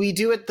 We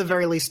do at the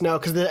very least know,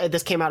 because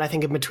this came out, I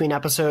think, in between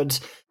episodes.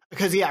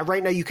 Because,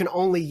 right now you can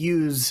only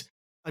use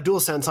a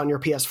DualSense on your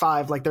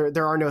PS5. Like,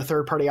 there are no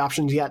third-party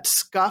options yet.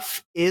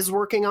 Scuf is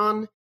working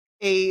on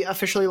a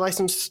officially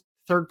licensed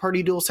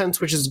third-party DualSense,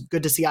 which is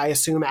good to see. I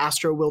assume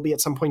Astro will be at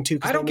some point, too.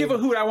 I don't give a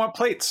hoot. I want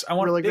plates. I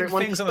want really big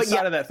things on the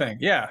side of that thing.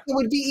 Yeah. It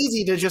would be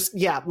easy to just,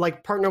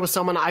 partner with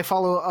someone. I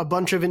follow a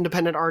bunch of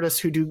independent artists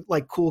who do,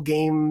 like, cool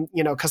game,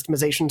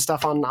 customization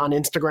stuff on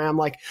Instagram.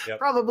 Like,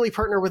 probably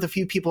partner with a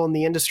few people in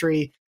the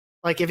industry.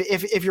 Like,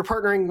 if you're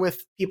partnering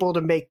with people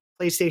to make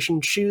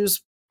PlayStation shoes,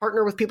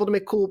 partner with people to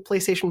make cool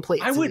PlayStation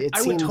plates. I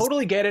would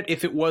totally get it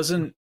if it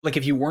wasn't like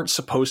if you weren't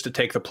supposed to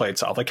take the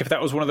plates off. Like if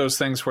that was one of those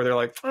things where they're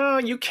like, oh,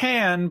 you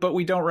can, but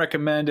we don't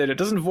recommend it. It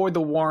doesn't void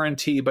the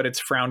warranty, but it's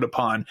frowned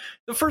upon.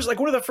 One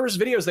of the first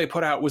videos they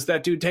put out was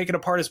that dude taking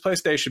apart his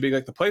PlayStation, being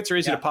like, the plates are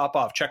easy to pop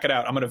off. Check it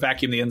out. I'm going to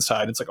vacuum the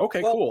inside. It's like,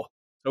 okay, cool.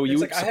 So you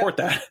support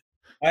that.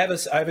 I have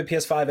a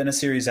PS5 and a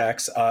Series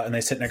X, and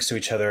they sit next to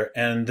each other.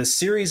 And the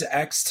Series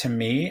X, to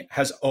me,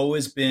 has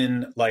always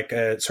been like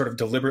a sort of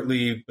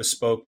deliberately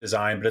bespoke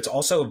design, but it's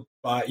also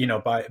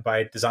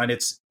by design,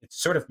 it's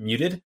sort of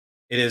muted.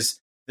 It is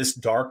this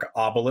dark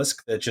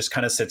obelisk that just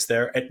kind of sits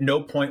there. At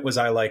no point was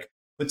I like,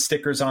 put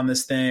stickers on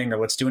this thing or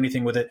let's do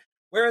anything with it.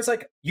 Whereas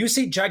like you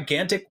see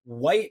gigantic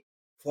white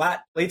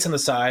flat plates on the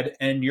side,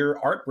 and your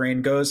art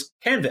brain goes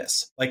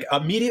canvas. Like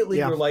immediately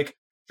you're like,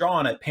 draw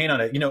on it, paint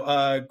on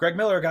it. Greg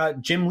Miller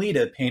got Jim Lee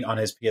to paint on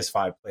his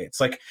PS5 plates.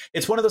 Like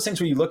it's one of those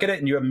things where you look at it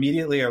and you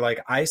immediately are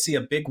like, I see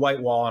a big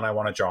white wall and I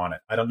want to draw on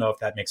it. I don't know if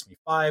that makes me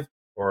 5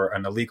 or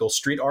an illegal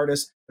street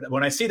artist, but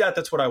when I see that,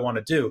 that's what I want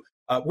to do.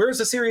 Whereas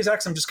the Series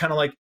X, I'm just kind of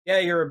like, yeah,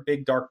 you're a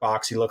big dark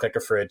box. You look like a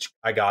fridge.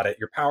 I got it.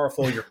 You're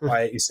powerful. You're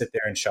quiet. You sit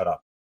there and shut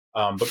up.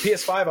 But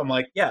PS5, I'm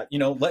like, yeah,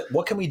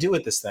 what can we do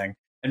with this thing?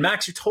 And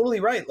Max, you're totally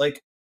right.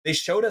 Like they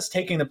showed us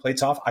taking the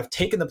plates off. I've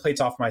taken the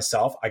plates off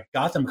myself. I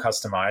got them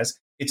customized.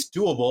 It's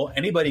doable.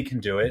 Anybody can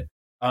do it.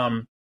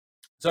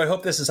 So I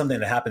hope this is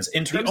something that happens.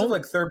 In terms of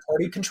like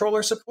third-party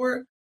controller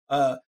support,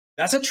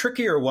 that's a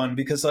trickier one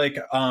because like,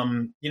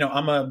 I'm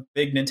a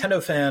big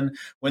Nintendo fan.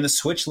 When the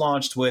Switch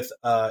launched with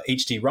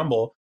HD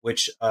Rumble,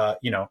 which,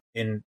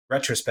 in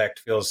retrospect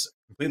feels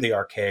completely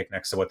archaic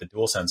next to what the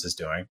DualSense is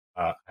doing.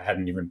 I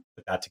hadn't even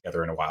put that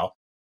together in a while.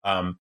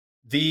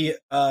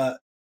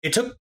 It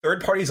took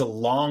third parties a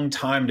long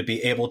time to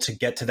be able to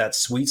get to that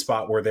sweet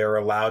spot where they're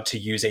allowed to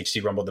use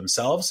HD Rumble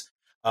themselves.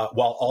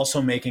 While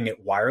also making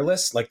it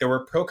wireless. Like there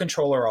were Pro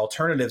Controller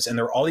alternatives, and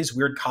there were all these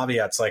weird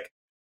caveats like,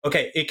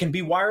 okay, it can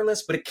be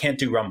wireless, but it can't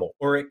do Rumble.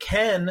 Or it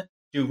can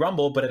do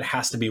Rumble, but it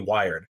has to be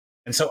wired.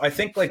 And so I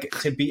think like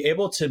to be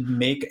able to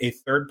make a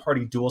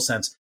third-party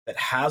DualSense that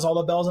has all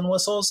the bells and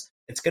whistles,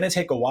 it's going to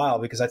take a while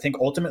because I think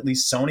ultimately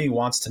Sony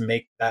wants to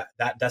make that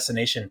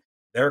destination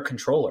their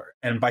controller.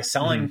 And by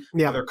selling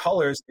other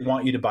colors, they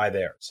want you to buy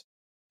theirs.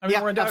 I mean,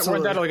 we're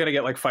undoubtedly going to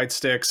get like fight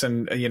sticks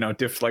and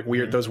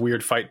those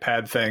weird fight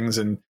pad things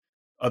and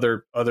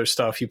other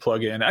stuff you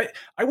plug in. I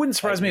wouldn't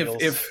surprise me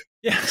if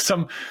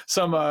some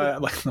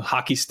like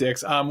hockey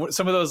sticks, some of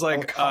those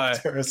like I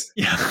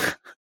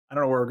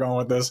don't know where we're going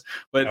with this,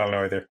 but I don't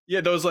know either.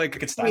 Yeah, those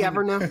like we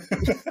ever know.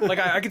 Like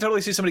I could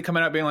totally see somebody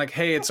coming out being like,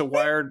 "Hey, it's a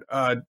wired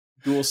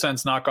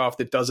DualSense knockoff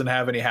that doesn't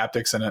have any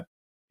haptics in it."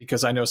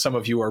 Because I know some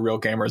of you are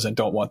real gamers and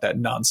don't want that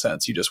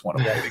nonsense. You just want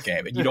to play the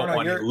game, and you don't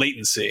want any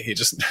latency. You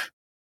just.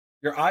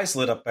 Your eyes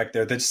lit up back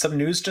there. Did some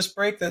news just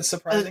break that's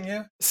surprising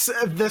you?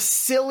 The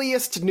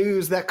silliest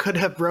news that could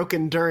have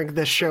broken during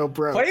this show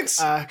broke.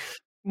 Plates?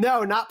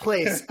 No, not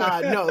plates.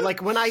 No,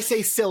 like when I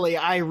say silly,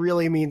 I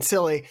really mean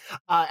silly,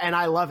 and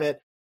I love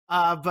it.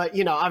 But,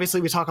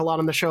 obviously we talk a lot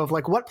on the show of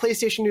like what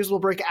PlayStation news will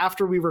break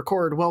after we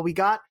record. Well, we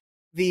got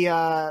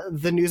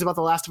the news about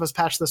the Last of Us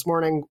patch this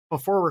morning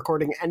before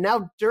recording, and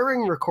now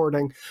during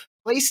recording,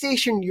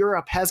 PlayStation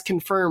Europe has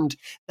confirmed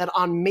that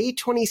on May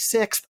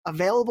 26th,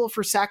 available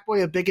for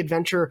Sackboy: A Big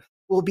Adventure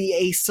will be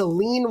a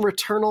Celine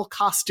Returnal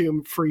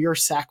costume for your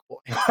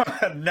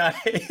Sackboy.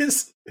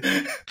 Nice.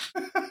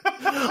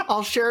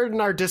 I'll share it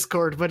in our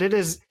Discord, but it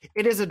is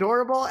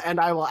adorable, and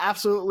I will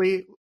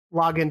absolutely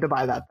log in to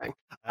buy that thing.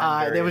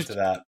 I'm very into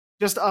that.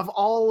 Just of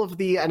all of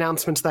the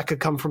announcements that could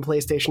come from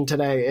PlayStation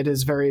today, it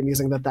is very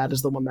amusing that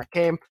is the one that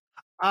came.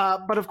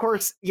 But of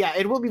course,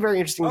 it will be very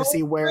interesting to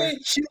see where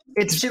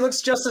she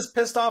looks just as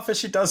pissed off as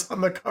she does on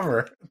the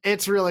cover.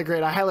 It's really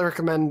great. I highly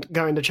recommend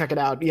going to check it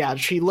out. Yeah,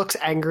 she looks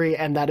angry,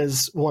 and that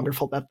is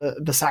wonderful that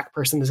the sack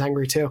person is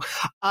angry too.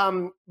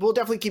 We'll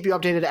definitely keep you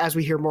updated as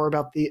we hear more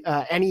about the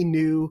any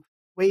new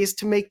ways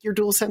to make your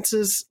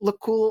DualSenses look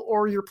cool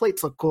or your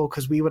plates look cool,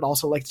 because we would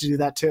also like to do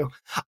that too.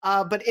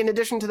 But in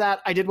addition to that,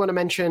 I did want to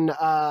mention,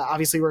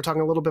 obviously we were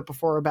talking a little bit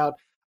before about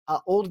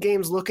old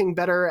games looking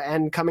better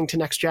and coming to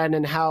next gen,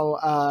 and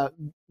how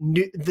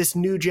this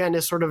new gen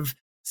is sort of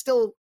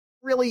still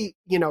really,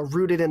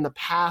 rooted in the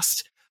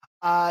past.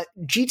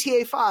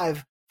 GTA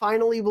 5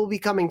 finally will be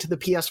coming to the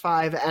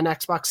PS5 and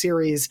Xbox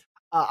Series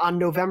on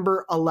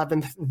November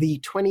 11th, the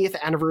 20th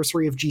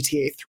anniversary of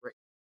GTA 3.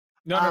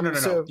 No.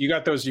 So, you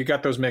got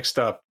those mixed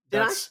up.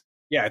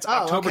 Yeah, it's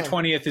October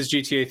 20th is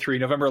GTA 3.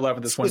 November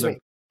 11th is when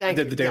I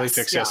did the Daily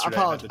Fix yesterday.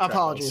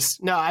 Apologies.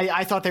 No,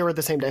 I thought they were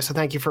the same day, so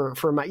thank you for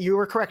you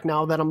were correct.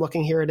 Now that I'm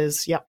looking here, it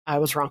is. Yep, I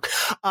was wrong.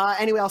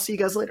 Anyway, I'll see you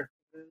guys later.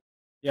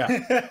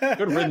 Yeah,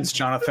 good riddance,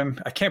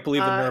 Jonathan. I can't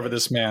believe the nerve of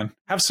this man.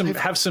 Have some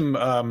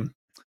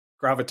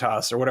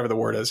gravitas or whatever the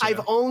word is. I've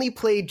only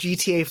played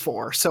GTA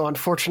 4, so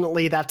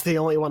unfortunately, that's the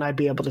only one I'd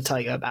be able to tell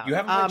you about. You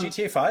haven't played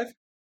GTA 5?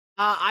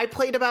 I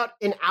played about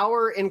an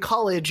hour in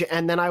college,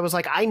 and then I was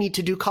like, I need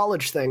to do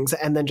college things,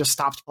 and then just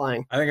stopped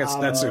playing. I think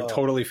that's a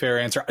totally fair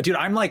answer. Dude,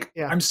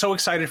 I'm so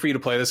excited for you to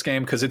play this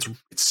game because it's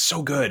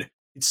so good.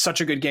 it's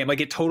such a good game.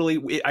 Like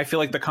I feel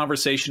like the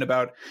conversation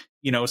about,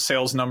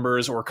 sales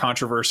numbers or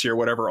controversy or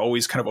whatever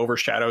always kind of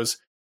overshadows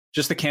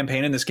just the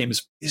campaign in this game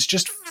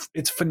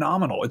it's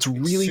phenomenal. It's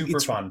really super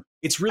fun.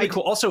 It's really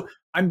cool. Also,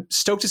 I'm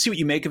stoked to see what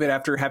you make of it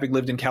after having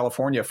lived in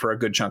California for a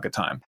good chunk of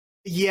time.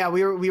 Yeah,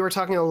 we were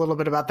talking a little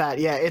bit about that.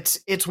 Yeah,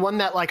 it's one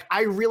that like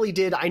I really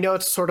did. I know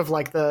it's sort of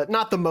like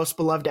not the most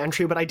beloved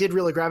entry, but I did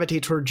really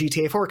gravitate toward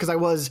GTA 4 because I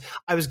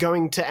was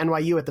going to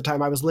NYU at the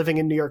time. I was living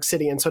in New York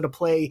City, and so to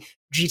play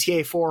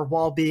GTA 4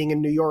 while being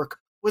in New York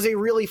was a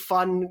really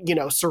fun,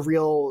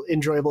 surreal,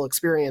 enjoyable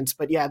experience.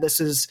 But yeah, this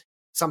is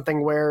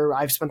something where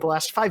I've spent the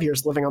last 5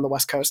 years living on the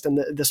West Coast,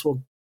 and this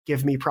will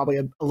give me probably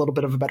a little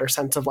bit of a better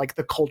sense of like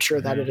the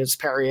culture that it is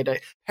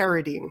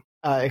parodying.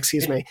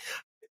 Excuse me.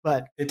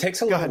 But it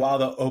takes a little while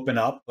to open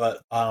up,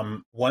 but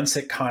once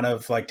it kind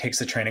of like takes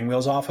the training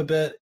wheels off a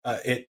bit,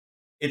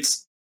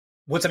 it's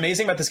what's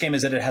amazing about this game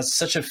is that it has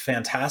such a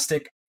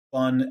fantastic,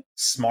 fun,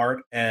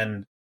 smart,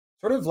 and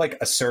sort of like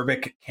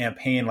acerbic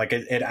campaign. Like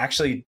it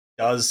actually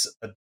does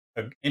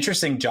an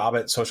interesting job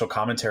at social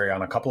commentary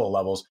on a couple of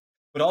levels,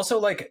 but also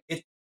like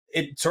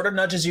it sort of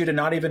nudges you to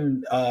not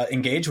even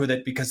engage with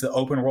it because the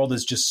open world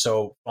is just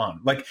so fun.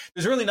 Like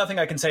there's really nothing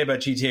I can say about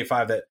GTA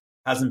 5 that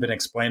hasn't been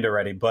explained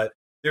already, but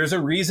there's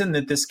a reason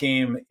that this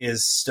game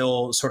is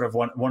still sort of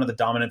one of the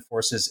dominant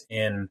forces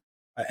in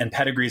and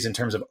pedigrees in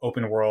terms of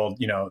open world,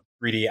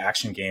 3D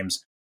action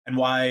games, and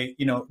why,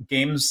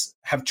 games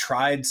have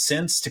tried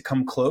since to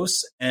come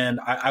close. And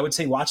I would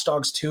say Watch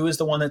Dogs 2 is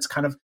the one that's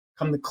kind of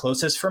come the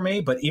closest for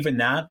me. But even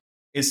that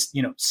is,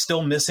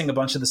 still missing a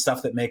bunch of the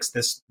stuff that makes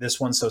this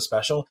one so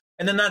special.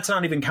 And then that's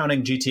not even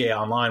counting GTA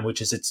Online,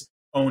 which is its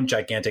own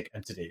gigantic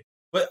entity.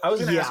 But I was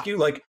going to ask you,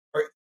 like,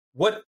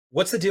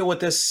 what's the deal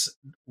with this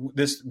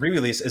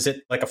re-release? Is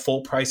it like a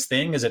full price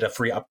thing? Is it a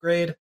free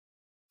upgrade?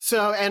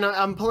 So, and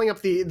I'm pulling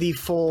up the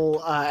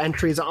full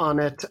entries on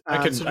it. I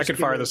can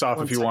fire this off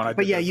if you want.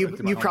 But yeah,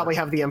 you probably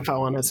have the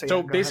info on it.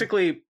 So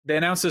basically, they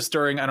announced this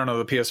during, I don't know,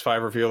 the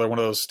PS5 reveal or one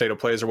of those state of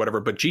plays or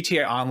whatever. But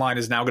GTA Online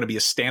is now going to be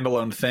a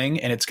standalone thing,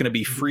 and it's going to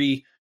be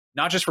free,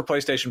 not just for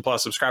PlayStation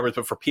Plus subscribers,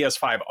 but for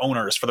PS5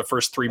 owners for the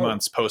first 3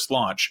 months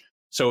post-launch.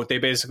 So they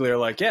basically are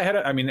like,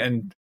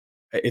 and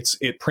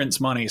it prints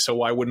money, so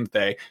why wouldn't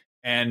they?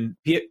 And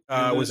do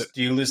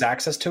you lose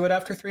access to it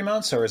after 3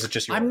 months, or is it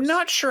just yours? I'm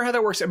not sure how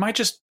that works. It might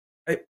just.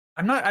 I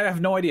have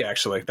no idea,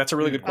 actually. That's a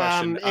really good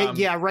question.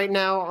 Right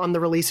now on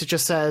the release, it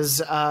just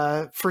says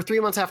for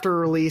 3 months after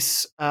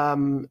release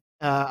on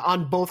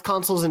both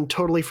consoles and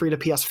totally free to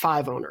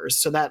PS5 owners.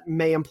 So that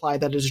may imply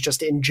that it is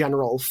just in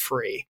general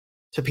free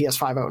to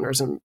PS5 owners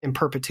in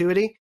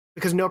perpetuity,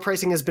 because no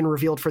pricing has been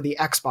revealed for the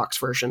Xbox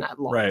version at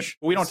launch. Right.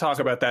 We don't talk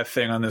about that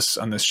thing on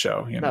this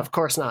show. No, of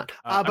course not.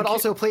 But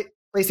also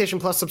PlayStation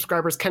Plus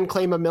subscribers can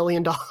claim $1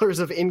 million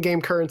of in-game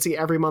currency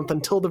every month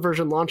until the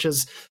version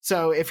launches.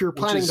 So if you're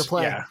planning to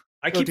play,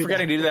 I keep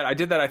forgetting to do that. I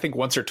did that, I think,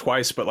 once or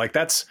twice, but like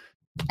it's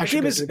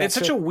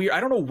such a weird. I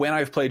don't know when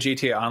I've played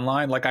GTA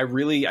Online. Like I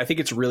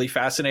think it's really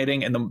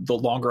fascinating, and the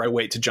longer I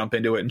wait to jump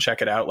into it and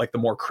check it out, like the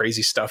more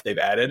crazy stuff they've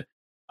added.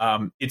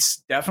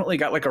 It's definitely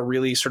got like a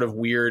really sort of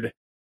weird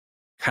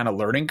kind of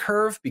learning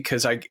curve,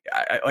 because I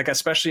like,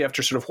 especially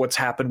after sort of what's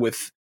happened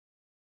with,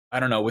 I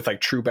don't know, with like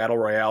true battle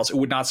royales, it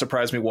would not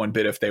surprise me one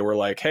bit if they were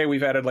like, hey,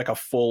 we've added like a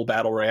full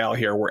battle royale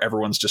here where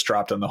everyone's just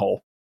dropped in the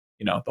whole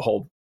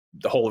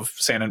of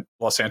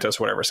Los Santos,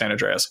 whatever, San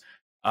Andreas.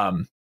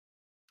 But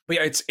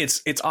yeah,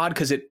 it's odd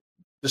because the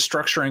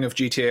structuring of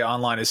GTA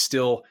Online is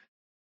still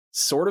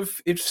sort of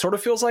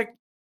feels like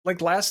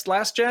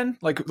last gen,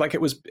 like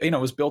it was, it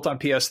was built on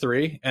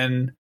PS3,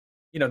 and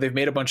they've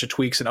made a bunch of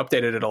tweaks and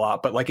updated it a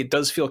lot, but like it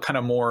does feel kind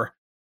of more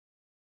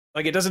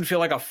like, it doesn't feel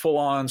like a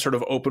full-on sort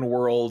of open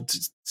world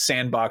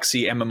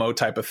sandboxy MMO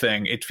type of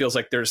thing. It feels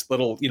like there's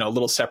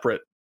little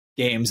separate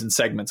games and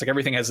segments. Like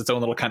everything has its own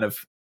little kind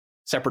of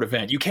separate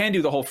event. You can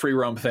do the whole free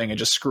roam thing and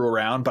just screw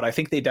around, but I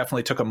think they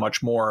definitely took a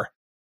much more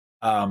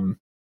they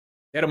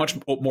had a much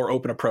more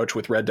open approach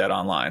with Red Dead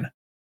Online.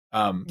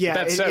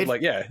 That said,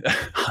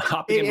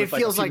 hopping in with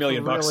like a few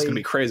million bucks is gonna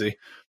be crazy.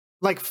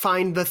 Like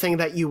find the thing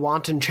that you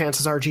want, and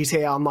chances are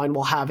GTA Online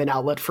will have an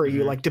outlet for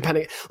you. Like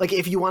depending, like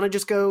if you want to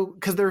just go,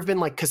 because there have been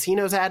like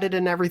casinos added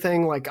and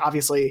everything. Like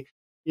obviously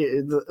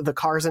the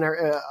cars and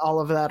all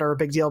of that are a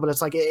big deal, but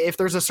it's like if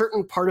there's a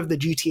certain part of the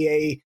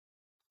GTA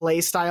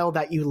play style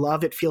that you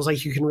love, it feels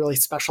like you can really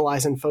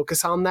specialize and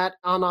focus on that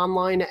on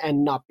online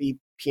and not be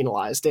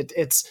penalized.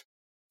 It's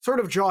sort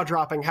of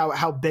jaw-dropping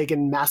how big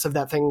and massive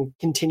that thing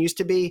continues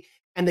to be.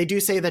 And they do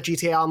say that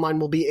GTA Online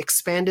will be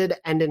expanded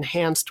and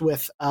enhanced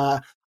with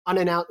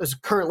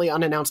currently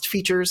unannounced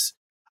features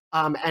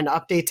and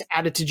updates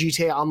added to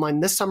GTA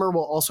Online this summer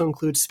will also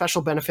include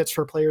special benefits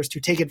for players to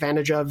take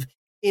advantage of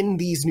in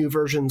these new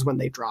versions when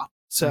they drop.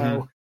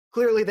 So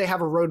clearly they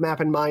have a roadmap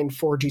in mind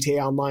for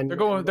GTA Online. They're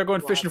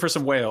going fishing for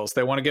some whales.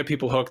 They want to get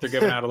people hooked. They're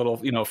giving out a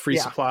little, free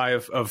supply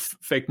of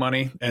fake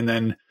money, and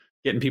then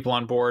getting people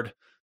on board.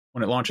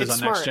 when it launches on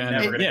next gen.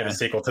 Never going to get a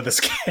sequel to this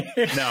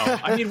game. No,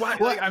 I mean, why?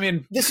 Well, I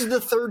mean, this is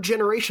the third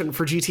generation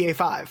for GTA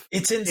 5.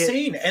 It's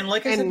insane, and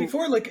like I said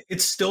before, like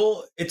it's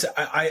still,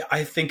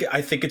 I think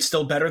it's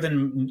still better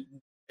than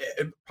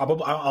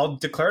probably. I'll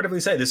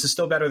declaratively say this is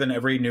still better than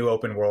every new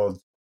open world,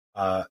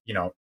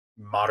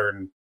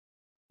 modern.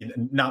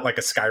 Not like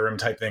a Skyrim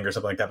type thing or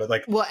something like that, but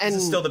like this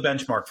is still the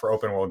benchmark for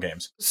open world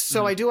games.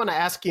 So I do want to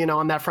ask,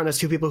 on that front, as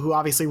two people who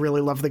obviously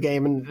really love the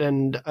game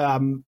and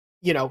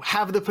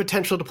have the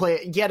potential to play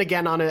it yet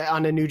again on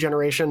a new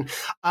generation.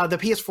 The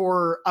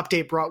PS4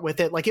 update brought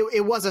with it, like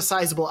it was a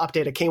sizable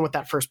update. It came with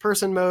that first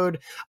person mode.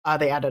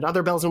 They added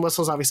other bells and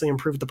whistles, obviously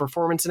improved the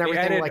performance and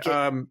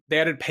everything. They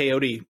added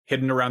peyote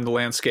hidden around the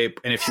landscape,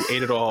 and if you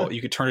ate it all,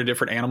 you could turn to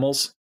different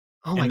animals.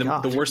 Oh my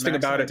God. The worst thing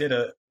about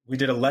it. We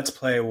did a Let's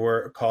Play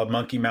called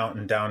Monkey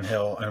Mountain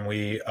Downhill, and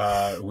we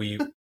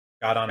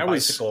got on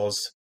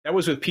bicycles. That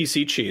was with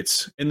PC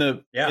cheats in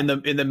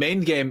the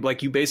main game.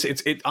 Like you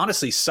basically, it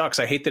honestly sucks.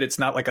 I hate that it's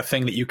not like a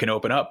thing that you can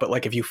open up. But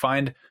like if you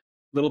find a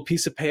little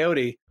piece of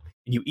peyote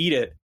and you eat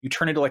it, you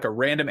turn into like a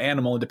random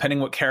animal, and depending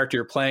what character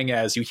you're playing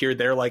as, you hear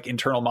their like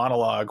internal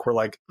monologue where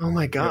like, oh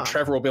my God,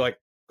 Trevor will be like,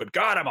 "Good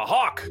God, I'm a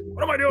hawk.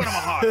 What am I doing? I'm a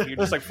hawk." And you're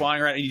just like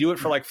flying around, and you do it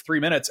for like 3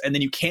 minutes, and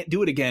then you can't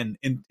do it again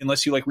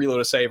unless you like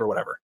reload a save or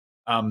whatever.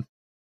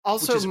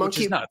 Also, which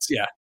is nuts.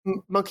 Yeah.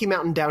 Monkey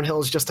Mountain Downhill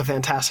is just a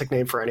fantastic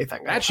name for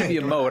anything. That should be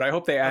a mode. I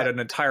hope they add an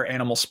entire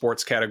animal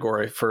sports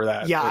category for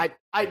that. Yeah,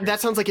 I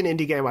that sounds like an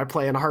indie game I'd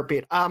play in a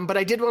heartbeat. But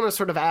I did want to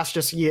sort of ask,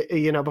 just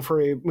before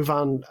we move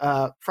on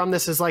from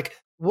this, is like,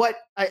 what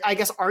I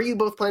guess, are you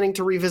both planning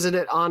to revisit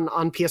it on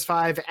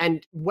PS5,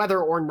 and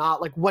whether or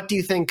not, like, what do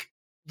you think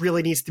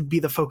really needs to be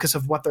the focus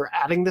of what they're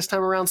adding this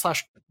time around?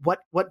 / what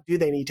do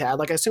they need to add?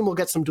 Like, I assume we'll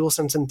get some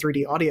DualSense and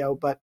 3D audio,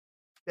 but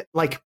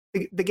like.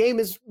 The game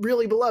is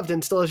really beloved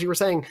and still, as you were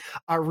saying,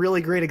 a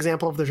really great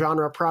example of the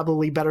genre,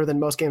 probably better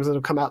than most games that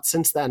have come out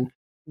since then.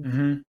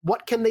 Mm-hmm.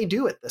 What can they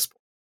do at this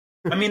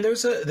point? I mean, there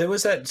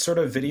was that sort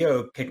of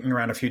video kicking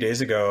around a few days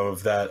ago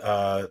of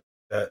that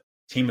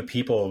team of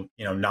people,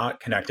 not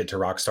connected to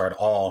Rockstar at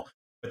all,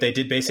 but they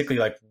did basically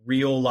like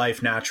real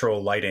life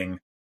natural lighting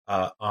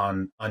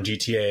on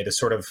GTA to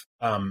sort of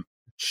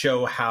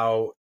show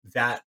how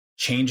that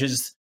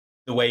changes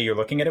the way you're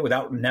looking at it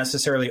without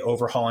necessarily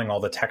overhauling all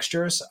the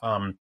textures.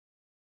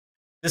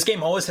 This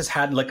game always has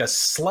had like a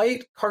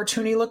slight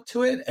cartoony look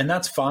to it, and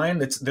that's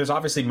fine. There's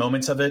obviously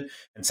moments of it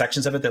and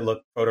sections of it that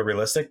look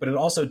photorealistic, but it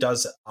also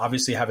does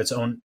obviously have its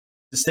own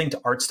distinct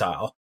art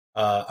style.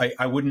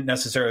 I wouldn't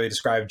necessarily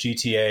describe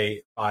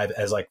GTA 5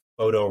 as like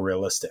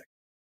photorealistic.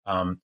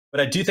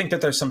 But I do think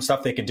that there's some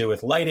stuff they can do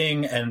with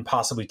lighting and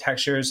possibly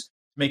textures to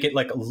make it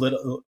like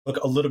look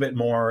a little bit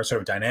more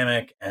sort of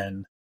dynamic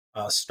and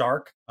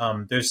stark.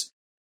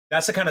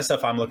 That's the kind of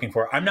stuff I'm looking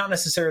for. I'm not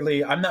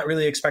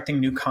really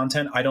expecting new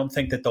content. I don't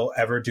think that they'll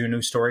ever do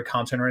new story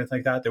content or anything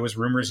like that. There was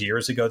rumors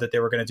years ago that they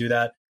were going to do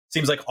that.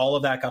 Seems like all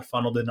of that got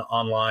funneled into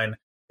online.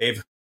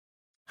 They've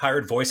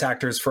hired voice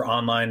actors for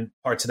online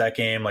parts of that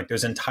game. Like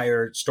there's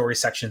entire story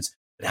sections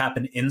that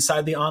happen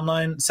inside the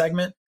online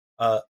segment.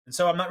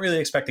 So I'm not really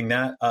expecting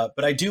that.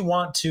 But I do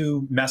want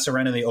to mess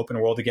around in the open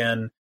world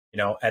again,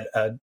 at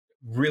a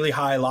really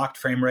high locked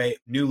frame rate,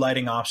 new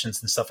lighting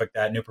options and stuff like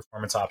that, new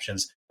performance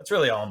options. That's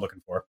really all I'm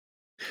looking for.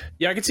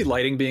 Yeah, I could see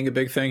lighting being a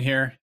big thing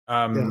here.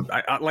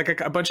 I like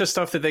a bunch of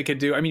stuff that they could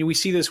do. I mean, we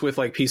see this with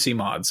like PC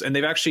mods, and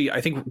they've actually,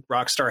 I think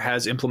Rockstar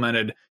has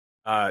implemented,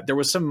 there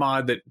was some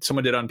mod that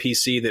someone did on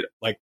PC that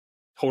like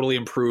totally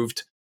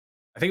improved.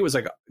 I think it was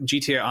like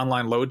GTA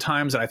Online load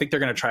times, and I think they're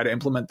going to try to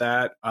implement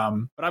that.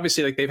 But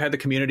obviously, like they've had the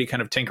community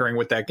kind of tinkering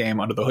with that game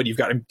under the hood. You've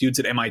got dudes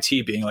at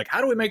MIT being like, how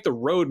do we make the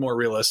road more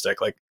realistic?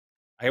 Like,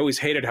 I always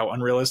hated how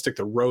unrealistic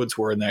the roads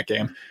were in that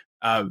game.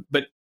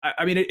 But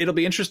I mean, it'll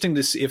be interesting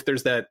to see if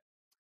there's that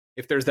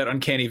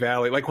uncanny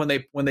valley. Like when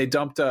they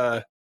dumped,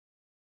 I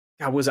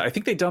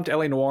think they dumped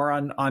LA Noire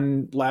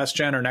on last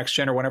gen or next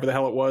gen or whenever the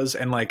hell it was,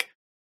 and like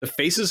the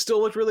faces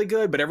still looked really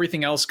good, but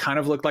everything else kind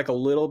of looked like a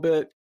little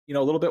bit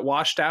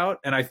washed out.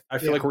 And I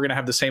feel like we're gonna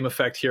have the same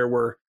effect here,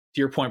 where, to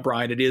your point,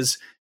 Brian, it is,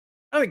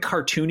 I think,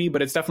 cartoony,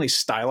 but it's definitely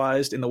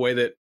stylized in the way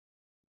that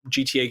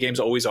GTA games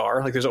always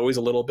are. Like there's always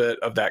a little bit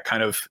of that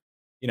kind of.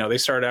 They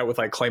started out with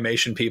like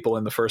claymation people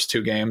in the first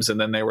two games,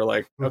 and then they were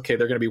like, okay,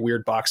 they're going to be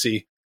weird,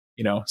 boxy,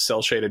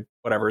 cell shaded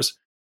whatevers.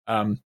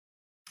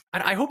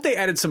 I hope they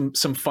added some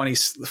funny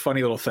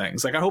little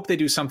things. Like I hope they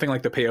do something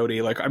like the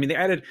peyote. Like, I mean, they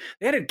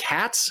added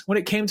cats when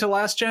it came to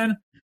last gen.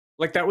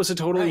 Like that was a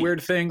totally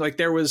weird thing. Like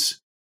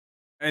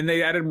and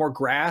they added more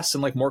grass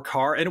and like more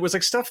car, and it was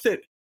like stuff that,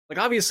 like,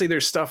 obviously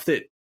there's stuff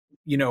that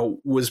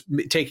was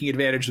taking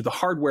advantage of the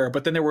hardware,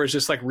 but then there was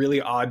just like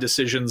really odd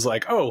decisions,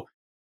 like, oh,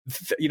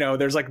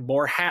 there's like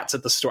more hats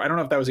at the store. I don't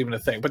know if that was even a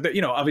thing, but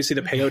obviously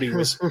the peyote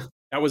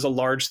was a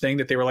large thing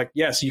that they were like,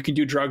 yes, you can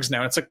do drugs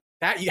now. It's like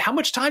that. How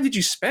much time did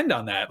you spend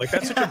on that? Like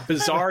that's such a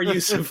bizarre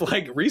use of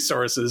like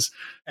resources.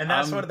 And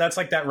that's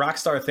like that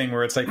Rockstar thing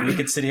where it's like we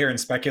could sit here and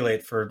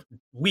speculate for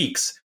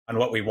weeks on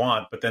what we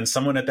want, but then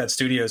someone at that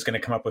studio is going to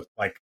come up with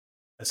like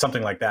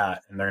something like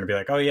that, and they're going to be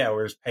like, oh yeah,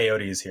 where's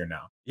Peyote's here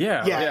now?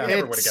 Yeah. I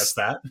never would have guessed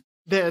that.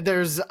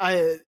 There's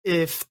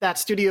if that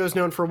studio is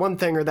known for one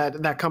thing, or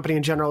that company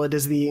in general, it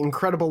is the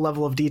incredible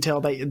level of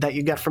detail that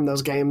you get from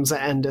those games,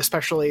 and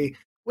especially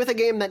with a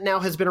game that now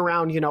has been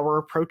around. We're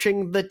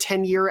approaching the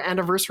 10-year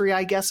anniversary,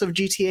 I guess, of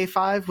GTA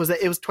 5.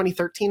 It was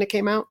 2013 it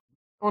came out,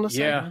 I want to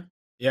say.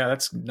 Yeah,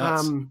 that's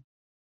nuts.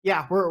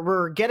 Yeah,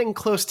 we're getting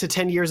close to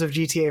 10 years of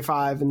GTA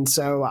 5, and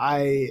so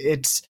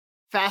it's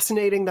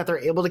fascinating that they're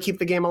able to keep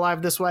the game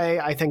alive this way.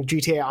 I think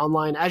GTA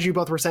Online, as you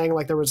both were saying,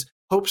 like there was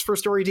hopes for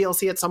story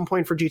DLC at some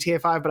point for GTA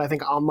 5, but I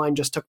think Online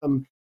just took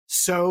them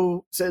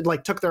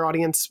took their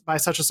audience by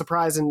such a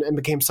surprise and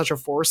became such a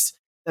force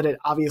that it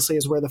obviously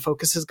is where the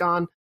focus has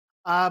gone.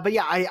 But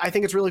yeah, I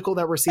think it's really cool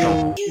that we're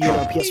seeing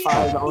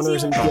PS5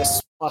 owners and PS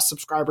Plus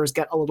subscribers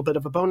get a little bit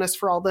of a bonus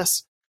for all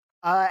this.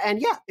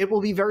 And yeah, it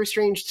will be very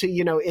strange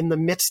to, in the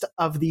midst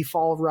of the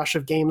fall rush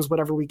of games,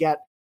 whatever we get,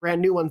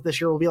 brand new ones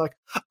this year, will be like,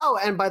 oh,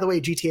 and by the way,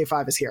 GTA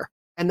 5 is here.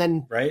 And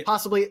then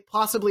possibly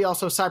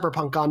also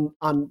Cyberpunk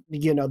on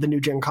the new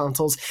gen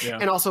consoles,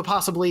 and also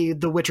possibly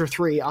The Witcher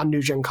 3 on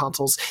new gen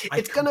consoles.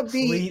 It's going to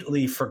be... I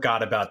completely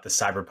forgot about the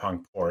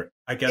Cyberpunk port.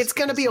 I guess it's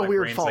going to be a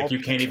weird fall. Like you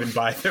can't even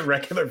buy the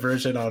regular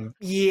version on...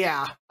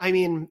 Yeah, I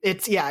mean,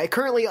 it's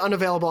currently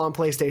unavailable on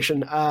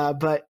PlayStation,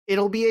 but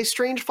it'll be a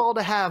strange fall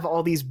to have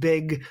all these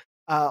big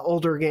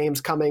older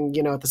games coming,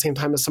 at the same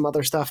time as some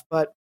other stuff.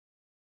 But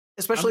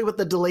especially with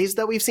the delays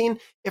that we've seen,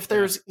 if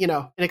there's,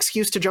 an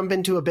excuse to jump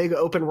into a big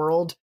open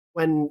world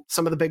when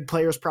some of the big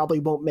players probably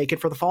won't make it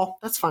for the fall,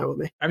 that's fine with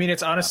me. I mean,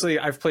 it's honestly,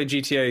 I've played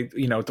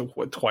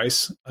GTA,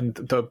 twice on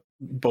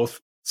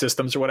both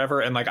systems or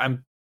whatever, and like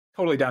I'm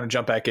totally down to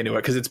jump back into it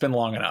because it's been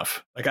long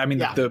enough. Like, I mean,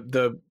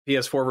 the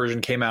PS4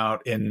 version came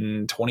out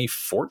in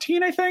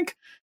 2014, I think.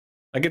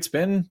 Like, it's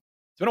been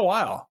a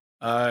while.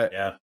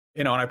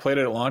 And I played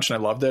it at launch and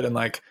I loved it. And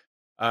like,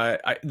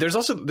 there's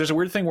a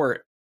weird thing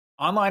where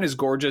online is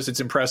gorgeous, it's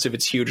impressive,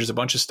 it's huge, there's a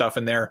bunch of stuff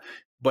in there,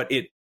 but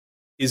it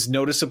is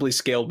noticeably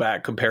scaled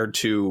back compared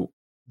to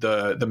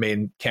the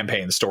main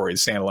campaign story,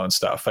 standalone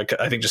stuff. Like,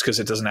 I think just because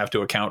it doesn't have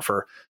to account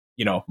for,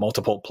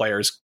 multiple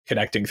players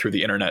connecting through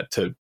the internet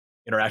to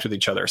interact with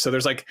each other. So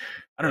there's like,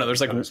 I don't know,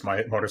 there's like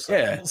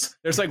motorcycles.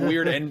 There's like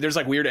weird and there's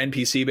like weird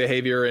NPC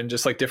behavior and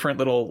just like different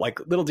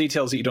little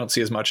details that you don't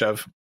see as much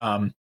of,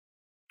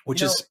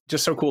 which is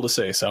just so cool to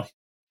see. So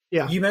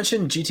yeah, you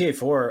mentioned GTA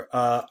 4.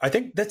 I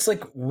think that's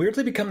like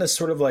weirdly become this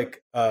sort of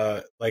like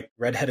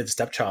redheaded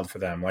stepchild for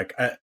them. Like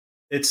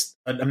it's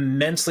an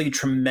immensely,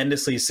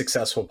 tremendously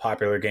successful,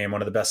 popular game,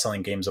 one of the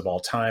best-selling games of all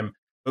time.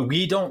 But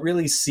we don't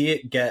really see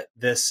it get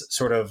this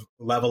sort of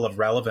level of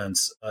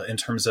relevance in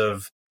terms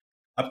of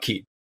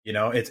upkeep.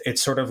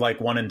 It's sort of like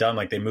one and done.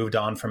 Like they moved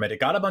on from it. It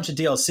got a bunch of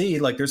DLC.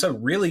 Like there's a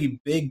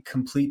really big,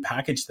 complete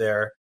package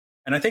there.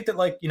 And I think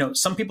that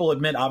some people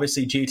admit,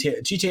 obviously,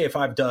 GTA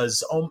 5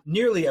 does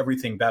nearly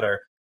everything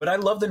better. But I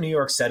love the New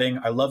York setting.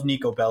 I love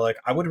Nico Bellic.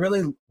 I would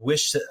really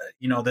wish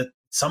that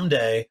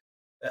someday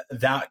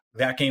that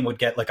game would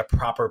get like a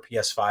proper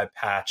PS5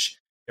 patch,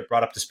 get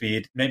brought up to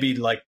speed, maybe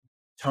like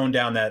tone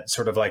down that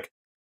sort of like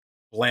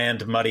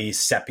bland, muddy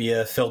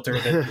sepia filter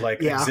that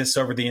exists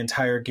over the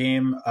entire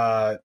game.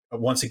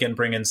 Once again,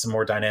 bring in some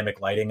more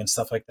dynamic lighting and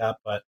stuff like that.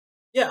 But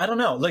yeah, I don't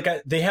know. Like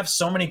they have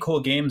so many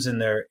cool games in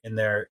their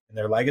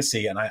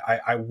legacy, and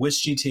I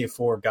wish GTA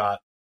 4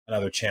 got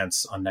another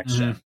chance on next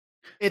gen.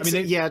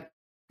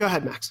 Go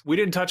ahead, Max. We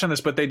didn't touch on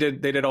this, but they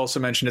did also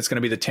mention it's going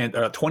to be the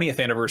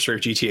 20th anniversary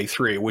of GTA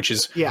 3, which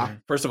is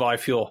first of all, I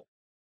feel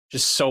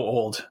just so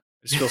old.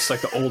 It just feels like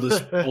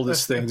the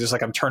oldest thing. Just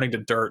like I'm turning to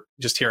dirt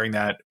just hearing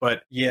that.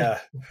 But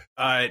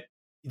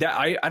that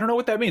I don't know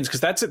what that means, because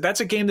that's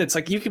a game that's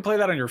like you can play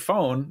that on your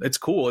phone. It's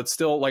cool. It's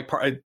still like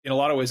in a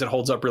lot of ways it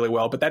holds up really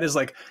well. But that is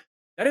like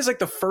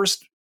the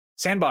first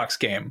sandbox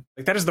game.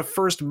 Like that is the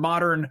first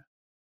modern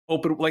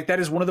open. Like that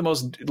is one of the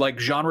most like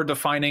genre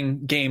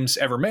defining games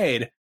ever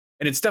made.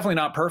 And it's definitely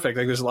not perfect.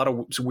 Like there's a lot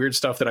of weird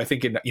stuff that I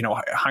think in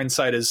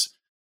hindsight is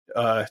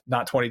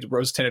not 20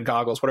 rose tinted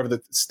goggles, whatever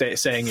the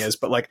saying is.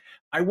 But like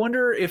I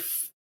wonder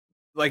if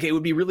like it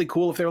would be really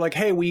cool if they were like,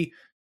 hey, we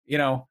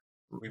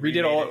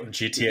redid all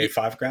GTA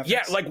 5 graphics.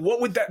 Yeah, like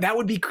what would that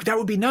would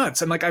be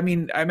nuts. And like I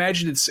mean, I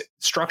imagine it's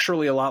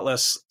structurally a lot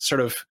less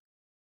sort of,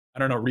 I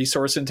don't know,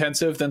 resource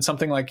intensive than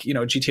something like,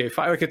 GTA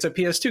 5. Like it's a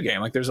PS2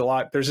 game. Like there's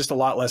just a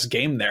lot less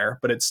game there,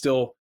 but it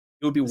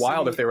would be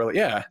wild if they were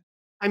like,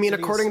 I mean,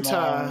 according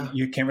to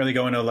you can't really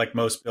go into like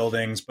most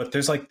buildings, but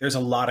there's a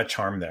lot of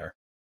charm there.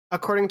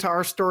 According to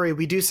our story,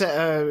 we do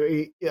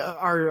say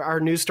our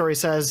news story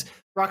says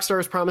Rockstar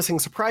is promising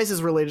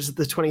surprises related to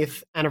the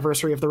 20th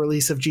anniversary of the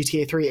release of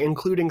GTA 3,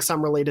 including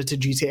some related to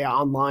GTA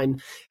Online.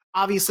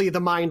 Obviously, the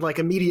mind like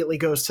immediately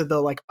goes to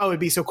the like, oh, it'd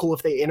be so cool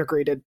if they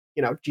integrated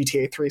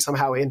GTA 3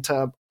 somehow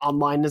into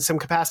online in some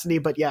capacity.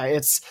 But yeah,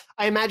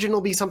 I imagine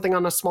it'll be something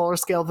on a smaller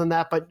scale than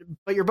that. But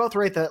you're both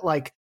right that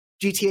like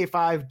GTA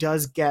 5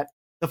 does get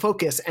the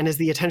focus and is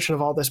the attention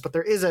of all this. But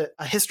there is a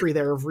history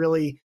there of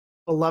really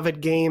beloved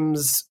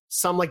games,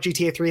 some like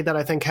GTA 3 that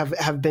I think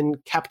have been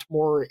kept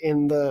more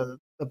in the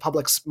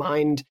public's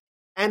mind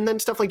And then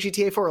stuff like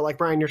GTA 4, like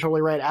Brian, you're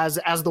totally right.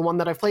 As the one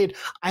that I've played,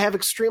 I have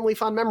extremely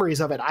fond memories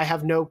of it. I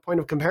have no point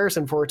of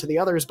comparison for it to the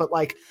others, but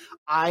like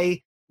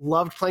I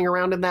loved playing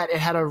around in that. It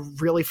had a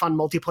really fun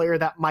multiplayer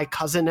that my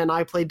cousin and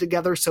I played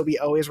together, so we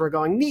always were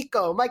going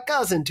Nico, my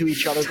cousin, to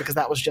each other because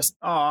that was just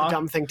a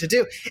dumb thing to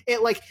do.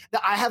 It like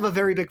I have a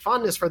very big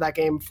fondness for that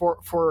game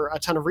for a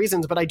ton of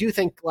reasons, but I do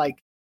think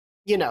like,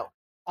 you know,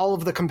 all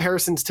of the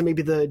comparisons to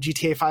maybe the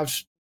GTA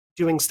 5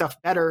 doing stuff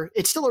better,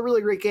 it's still a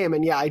really great game.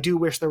 And yeah, I do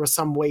wish there was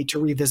some way to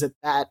revisit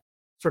that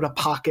sort of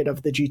pocket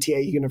of the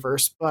GTA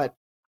universe. But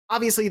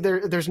obviously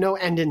there's no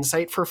end in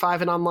sight for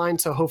 5 and online.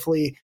 So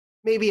hopefully,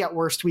 maybe at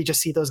worst, we just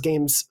see those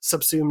games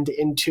subsumed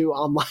into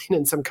online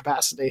in some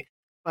capacity.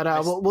 But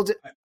we'll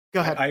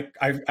go ahead.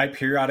 I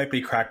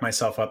periodically crack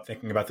myself up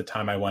thinking about the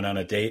time I went on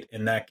a date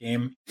in that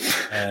game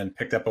and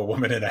picked up a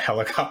woman in a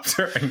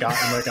helicopter and got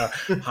in like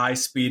a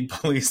high-speed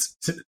police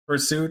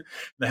pursuit.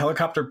 The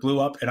helicopter blew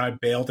up and I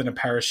bailed in a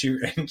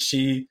parachute and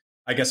she,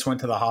 I guess, went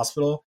to the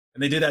hospital.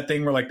 And they do that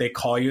thing where like they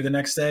call you the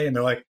next day and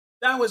they're like,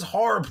 that was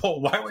horrible.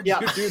 Why would you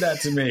do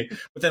that to me?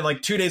 But then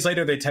like 2 days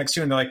later, they text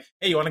you and they're like,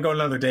 hey, you want to go on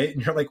another date?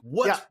 And you're like,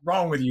 what's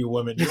wrong with you,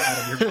 woman? You're out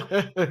of your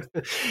mind.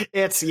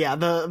 It's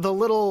the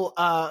little,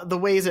 the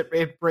ways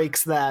it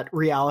breaks that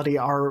reality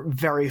are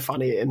very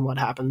funny in what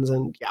happens.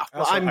 And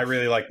I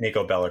really like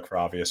Nico Bellic for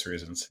obvious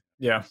reasons.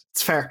 Yeah.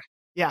 It's fair.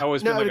 Yeah. I've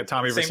always been like a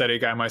Tommy Vercetti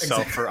guy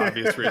myself for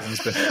obvious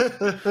reasons.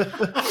 But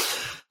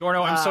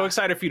Dorno, I'm so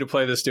excited for you to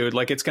play this, dude.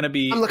 Like it's going to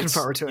be. I'm looking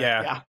forward to it.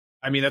 Yeah.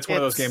 I mean, that's one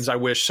of those games I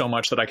wish so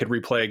much that I could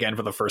replay again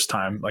for the first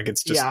time. Like,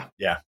 it's just,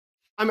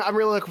 I'm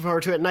really looking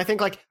forward to it. And I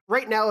think, like,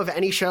 right now, of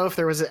any show, if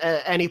there was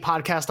any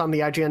podcast on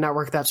the IGN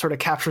network that sort of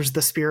captures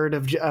the spirit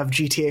of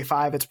GTA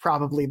 5, it's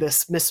probably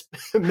this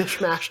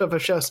mishmash of a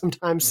show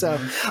sometimes. So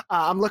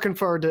I'm looking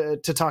forward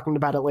to talking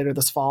about it later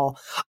this fall.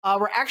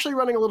 We're actually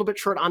running a little bit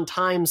short on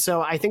time,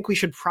 so I think we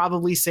should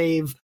probably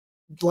save,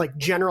 like,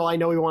 general. I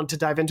know we wanted to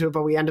dive into it,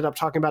 but we ended up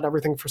talking about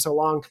everything for so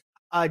long.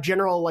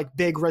 General, like,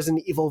 big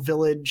Resident Evil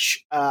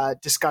Village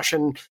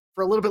discussion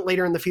for a little bit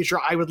later in the future.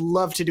 I would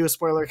love to do a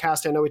spoiler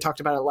cast. I know we talked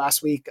about it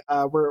last week.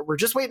 We're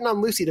just waiting on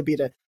Lucy to beat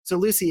it. So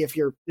Lucy,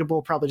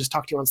 we'll probably just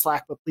talk to you on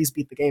Slack, but please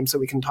beat the game so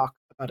we can talk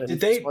about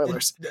it.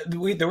 Spoilers.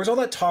 There was all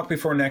that talk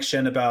before Next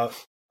Gen about,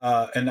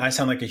 and I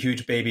sound like a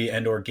huge baby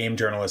and or game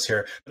journalist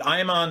here, but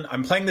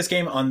I'm playing this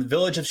game on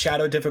Village of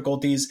Shadow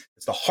difficulties.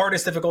 It's the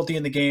hardest difficulty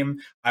in the game.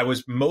 I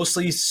was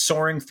mostly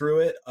soaring through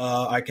it.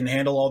 I can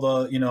handle all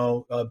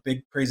the,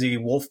 big crazy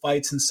wolf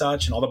fights and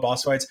such and all the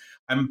boss fights.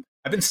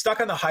 I've been stuck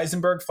on the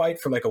Heisenberg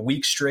fight for like a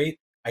week straight.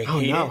 I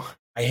hate it.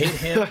 I hate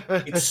him.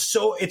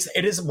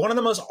 It is one of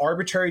the most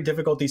arbitrary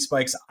difficulty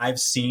spikes I've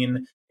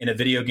seen in a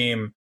video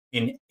game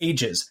in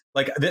ages.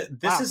 Like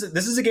this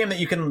is a game that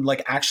you can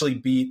like actually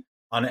beat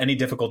on any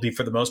difficulty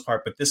for the most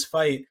part, but this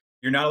fight,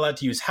 you're not allowed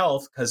to use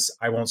health because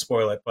I won't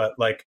spoil it, but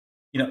like,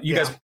 you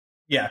guys,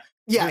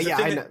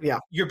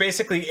 you're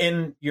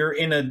basically you're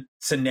in a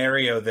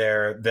scenario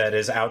there that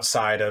is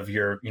outside of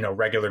your,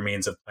 regular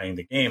means of playing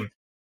the game.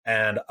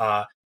 And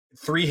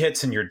 3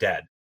 hits and you're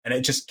dead. And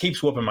it just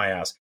keeps whooping my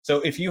ass. So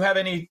if you have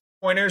any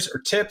pointers or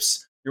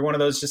tips, you're one of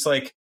those just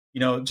like,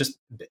 just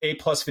A+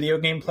 video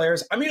game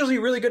players. I'm usually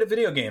really good at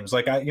video games.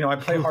 Like I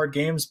play hard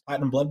games,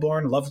 Platinum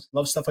Bloodborne,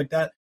 love stuff like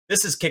that.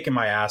 This is kicking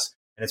my ass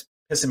and it's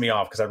pissing me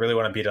off because I really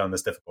want to beat it on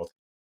this difficulty.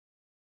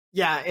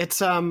 Yeah,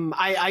 it's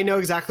I know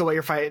exactly what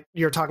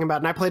you're talking about,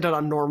 and I played it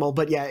on normal,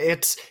 but yeah,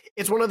 it's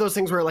one of those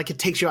things where like it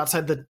takes you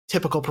outside the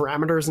typical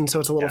parameters, and so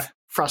it's a little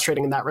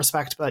frustrating in that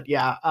respect. But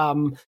yeah,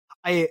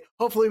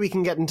 hopefully we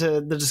can get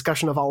into the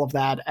discussion of all of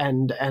that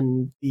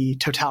and the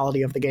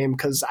totality of the game,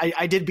 because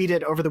I did beat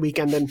it over the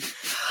weekend and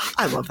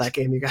I love that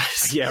game, you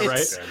guys. Yeah,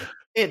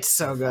 It's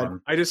so good.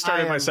 I just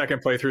started my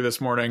second playthrough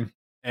this morning.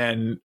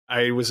 And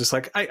I was just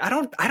like, I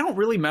don't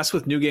really mess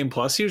with New Game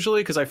Plus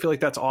usually, because I feel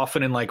like that's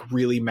often in like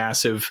really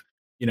massive,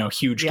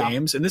 huge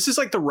games. And this is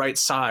like the right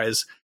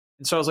size.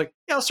 And so I was like,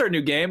 yeah, I'll start a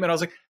new game. And I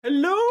was like,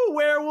 hello,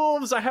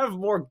 werewolves. I have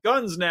more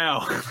guns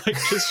now. Like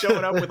just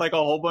showing up with like a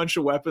whole bunch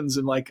of weapons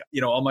and like,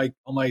 all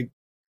my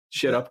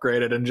shit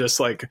upgraded, and just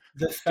like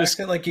the fact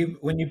that like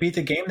when you beat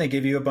the game, they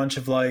give you a bunch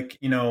of like,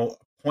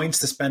 points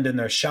to spend in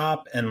their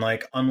shop and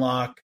like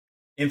unlock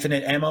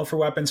infinite ammo for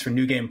weapons for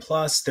New Game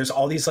Plus. There's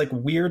all these like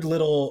weird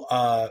little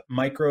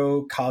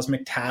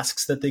microcosmic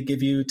tasks that they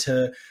give you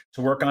to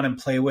work on and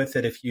play with.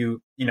 That if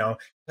you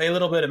play a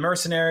little bit of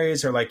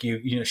mercenaries or like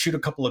you shoot a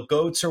couple of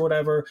goats or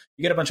whatever,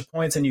 you get a bunch of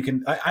points and you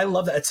can. I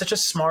love that. It's such a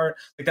smart,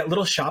 like, that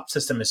little shop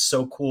system is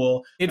so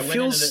cool. It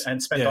feels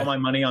and spent all my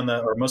money on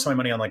most of my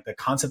money on like the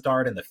concept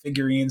art and the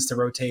figurines to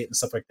rotate and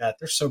stuff like that.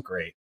 They're so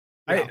great.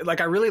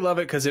 I really love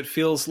it because it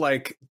feels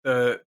like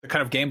the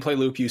kind of gameplay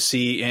loop you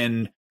see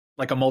in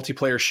like a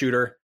multiplayer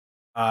shooter,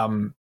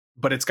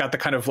 but it's got the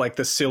kind of like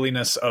the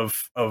silliness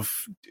of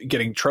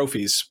getting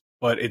trophies,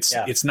 but it's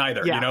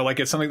neither. Like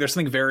there's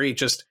something very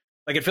just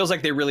like, it feels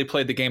like they really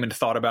played the game and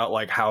thought about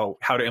like how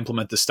to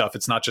implement this stuff.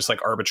 It's not just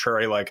like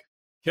arbitrary like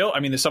kill.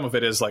 I mean, some of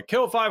it is like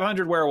kill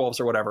 500 werewolves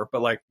or whatever,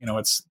 but like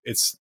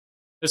it's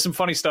there's some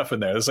funny stuff in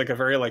there. There's like a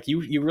very like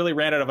you really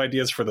ran out of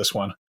ideas for this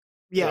one.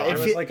 Yeah,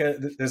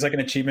 there's like an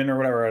achievement or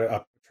whatever,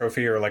 a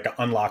trophy or like an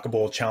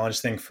unlockable challenge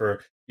thing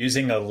for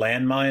using a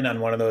landmine on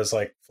one of those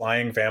like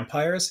flying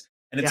vampires,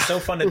 and it's so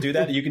fun to do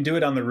that. You can do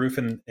it on the roof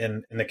in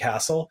the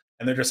castle,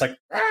 and they're just like,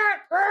 rah,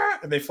 rah,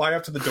 and they fly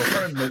up to the door,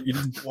 and you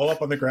just blow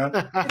up on the ground.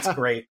 It's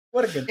great.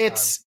 What a good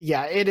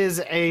time. It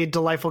is a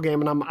delightful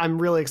game, and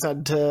I'm really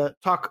excited to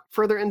talk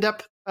further in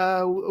depth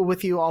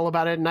with you all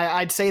about it. And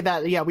I'd say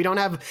that, we don't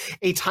have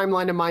a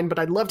timeline in mind, but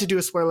I'd love to do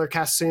a spoiler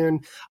cast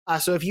soon.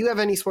 So if you have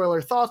any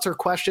spoiler thoughts or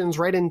questions,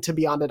 write into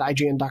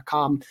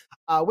beyond@ign.com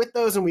with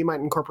those, and we might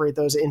incorporate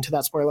those into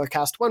that spoiler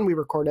cast when we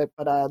record it.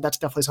 But that's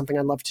definitely something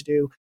I'd love to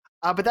do.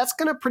 But that's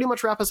going to pretty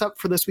much wrap us up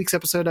for this week's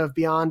episode of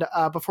Beyond.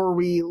 Before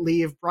we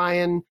leave,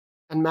 Brian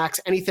and Max,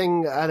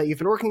 anything that you've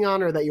been working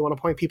on or that you want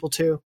to point people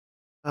to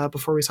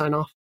before we sign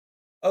off?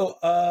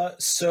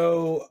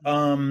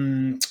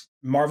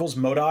 Marvel's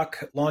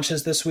MODOK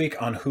launches this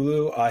week on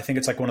Hulu. I think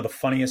it's like one of the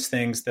funniest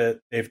things that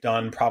they've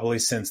done probably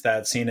since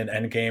that scene in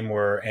Endgame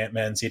where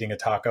Ant-Man's eating a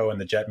taco and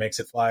the jet makes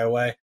it fly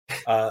away.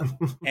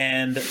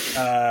 And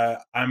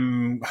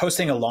I'm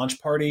hosting a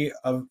launch party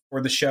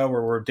for the show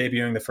where we're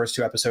debuting the first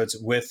 2 episodes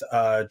with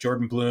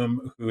Jordan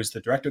Bloom, who is the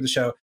director of the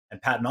show,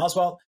 and Patton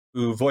Oswalt,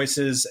 who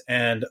voices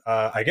and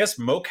I guess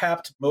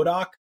mocapped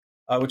MODOK,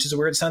 which is a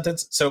weird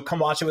sentence. So come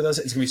watch it with us.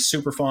 It's going to be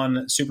super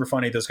fun, super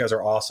funny. Those guys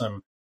are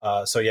awesome.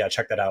 So yeah,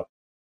 check that out.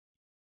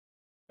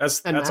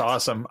 That's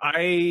awesome.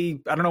 I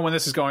don't know when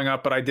this is going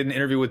up, but I did an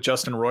interview with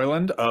Justin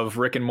Roiland of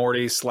Rick and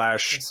Morty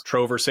 /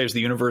 Trover Saves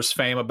the Universe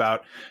fame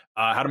about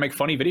how to make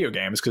funny video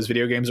games, because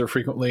video games are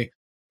frequently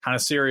kind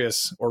of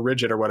serious or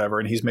rigid or whatever,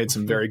 and he's made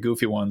some very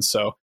goofy ones.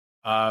 So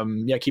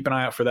keep an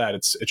eye out for that.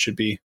 It should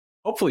be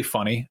hopefully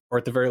funny, or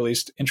at the very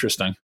least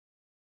interesting.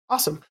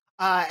 Awesome.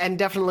 And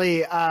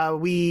definitely,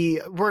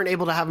 we weren't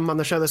able to have him on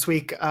the show this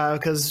week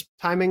because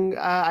timing,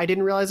 I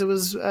didn't realize it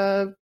was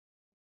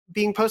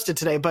being posted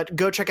today. But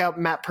go check out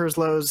Matt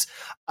Perslow's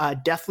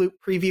Deathloop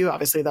preview.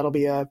 Obviously, that'll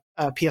be a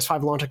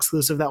PS5 launch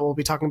exclusive that we'll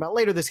be talking about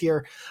later this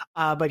year.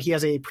 But he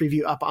has a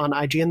preview up on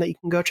IGN that you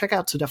can go check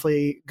out. So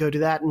definitely go do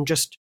that. And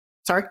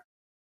sorry?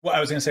 Well, I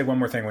was going to say one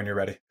more thing when you're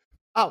ready.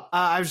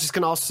 I was just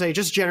going to also say,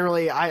 just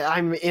generally,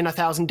 I'm in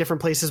 1,000 different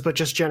places, but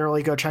just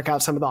generally go check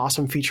out some of the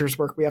awesome features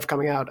work we have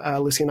coming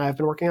out. Lucy and I have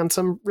been working on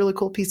some really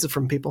cool pieces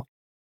from people.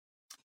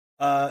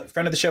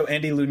 Friend of the show,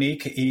 Andy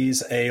Lunique,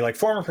 he's a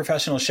former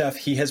professional chef.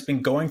 He has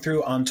been going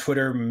through on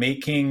Twitter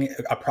making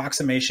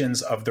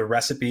approximations of the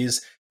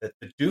recipes that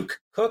the Duke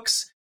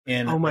cooks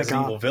in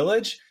Resident Evil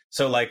Village.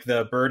 So like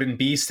the bird and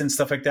beast and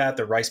stuff like that,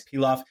 the rice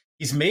pilaf.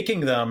 He's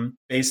making them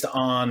based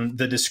on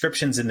the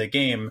descriptions in the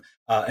game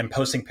and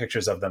posting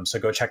pictures of them. So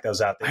go check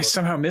those out. I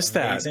somehow missed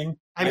that.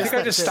 I think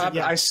I just stopped.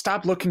 Yeah. I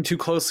stopped looking too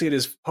closely at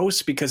his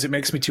posts because it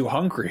makes me too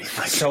hungry.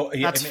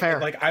 That's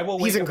fair. I will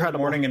wake up in the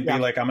morning and be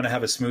like, I'm going to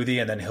have a smoothie,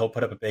 and then he'll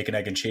put up a bacon,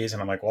 egg, and cheese,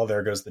 and I'm like, well,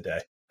 there goes the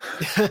day.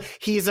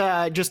 He's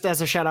just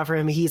as a shout out for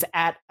him, he's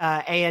at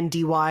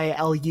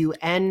ANDYLUNIQUE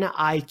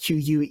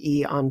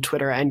on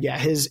Twitter, and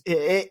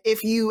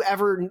if you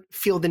ever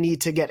feel the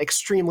need to get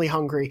extremely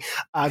hungry,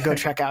 go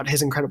check out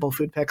his incredible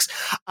food pics.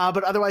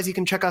 But otherwise, you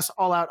can check us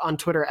all out on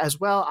Twitter as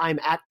well. I'm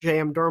at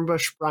JM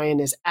Dornbush, Brian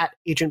is at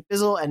Agent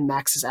Bizzle, and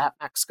Max is at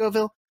Max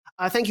Scoville.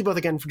 Thank you both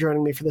again for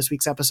joining me for this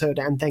week's episode,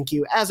 and thank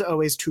you, as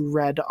always, to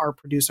Red, our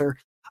producer,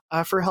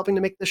 for helping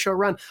to make the show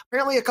run.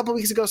 Apparently, a couple of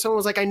weeks ago, someone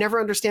was like, I never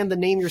understand the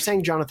name you're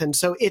saying, Jonathan.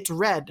 So it's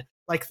Red,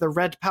 like the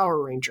Red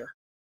Power Ranger.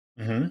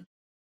 Mm-hmm.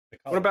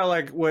 What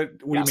about what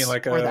do you mean,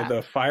 like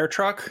the fire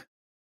truck?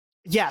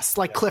 Yes,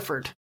 like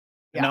Clifford.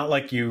 Yeah. Not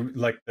like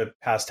the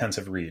past tense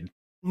of Reed.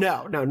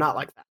 No, not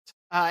like that.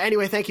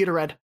 Anyway, thank you to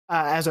Red,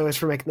 as always,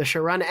 for making the show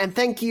run. And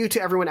thank you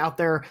to everyone out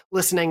there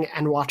listening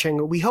and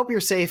watching. We hope you're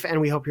safe and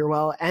we hope you're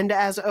well. And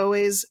as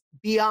always,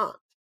 beyond.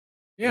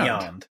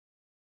 Beyond.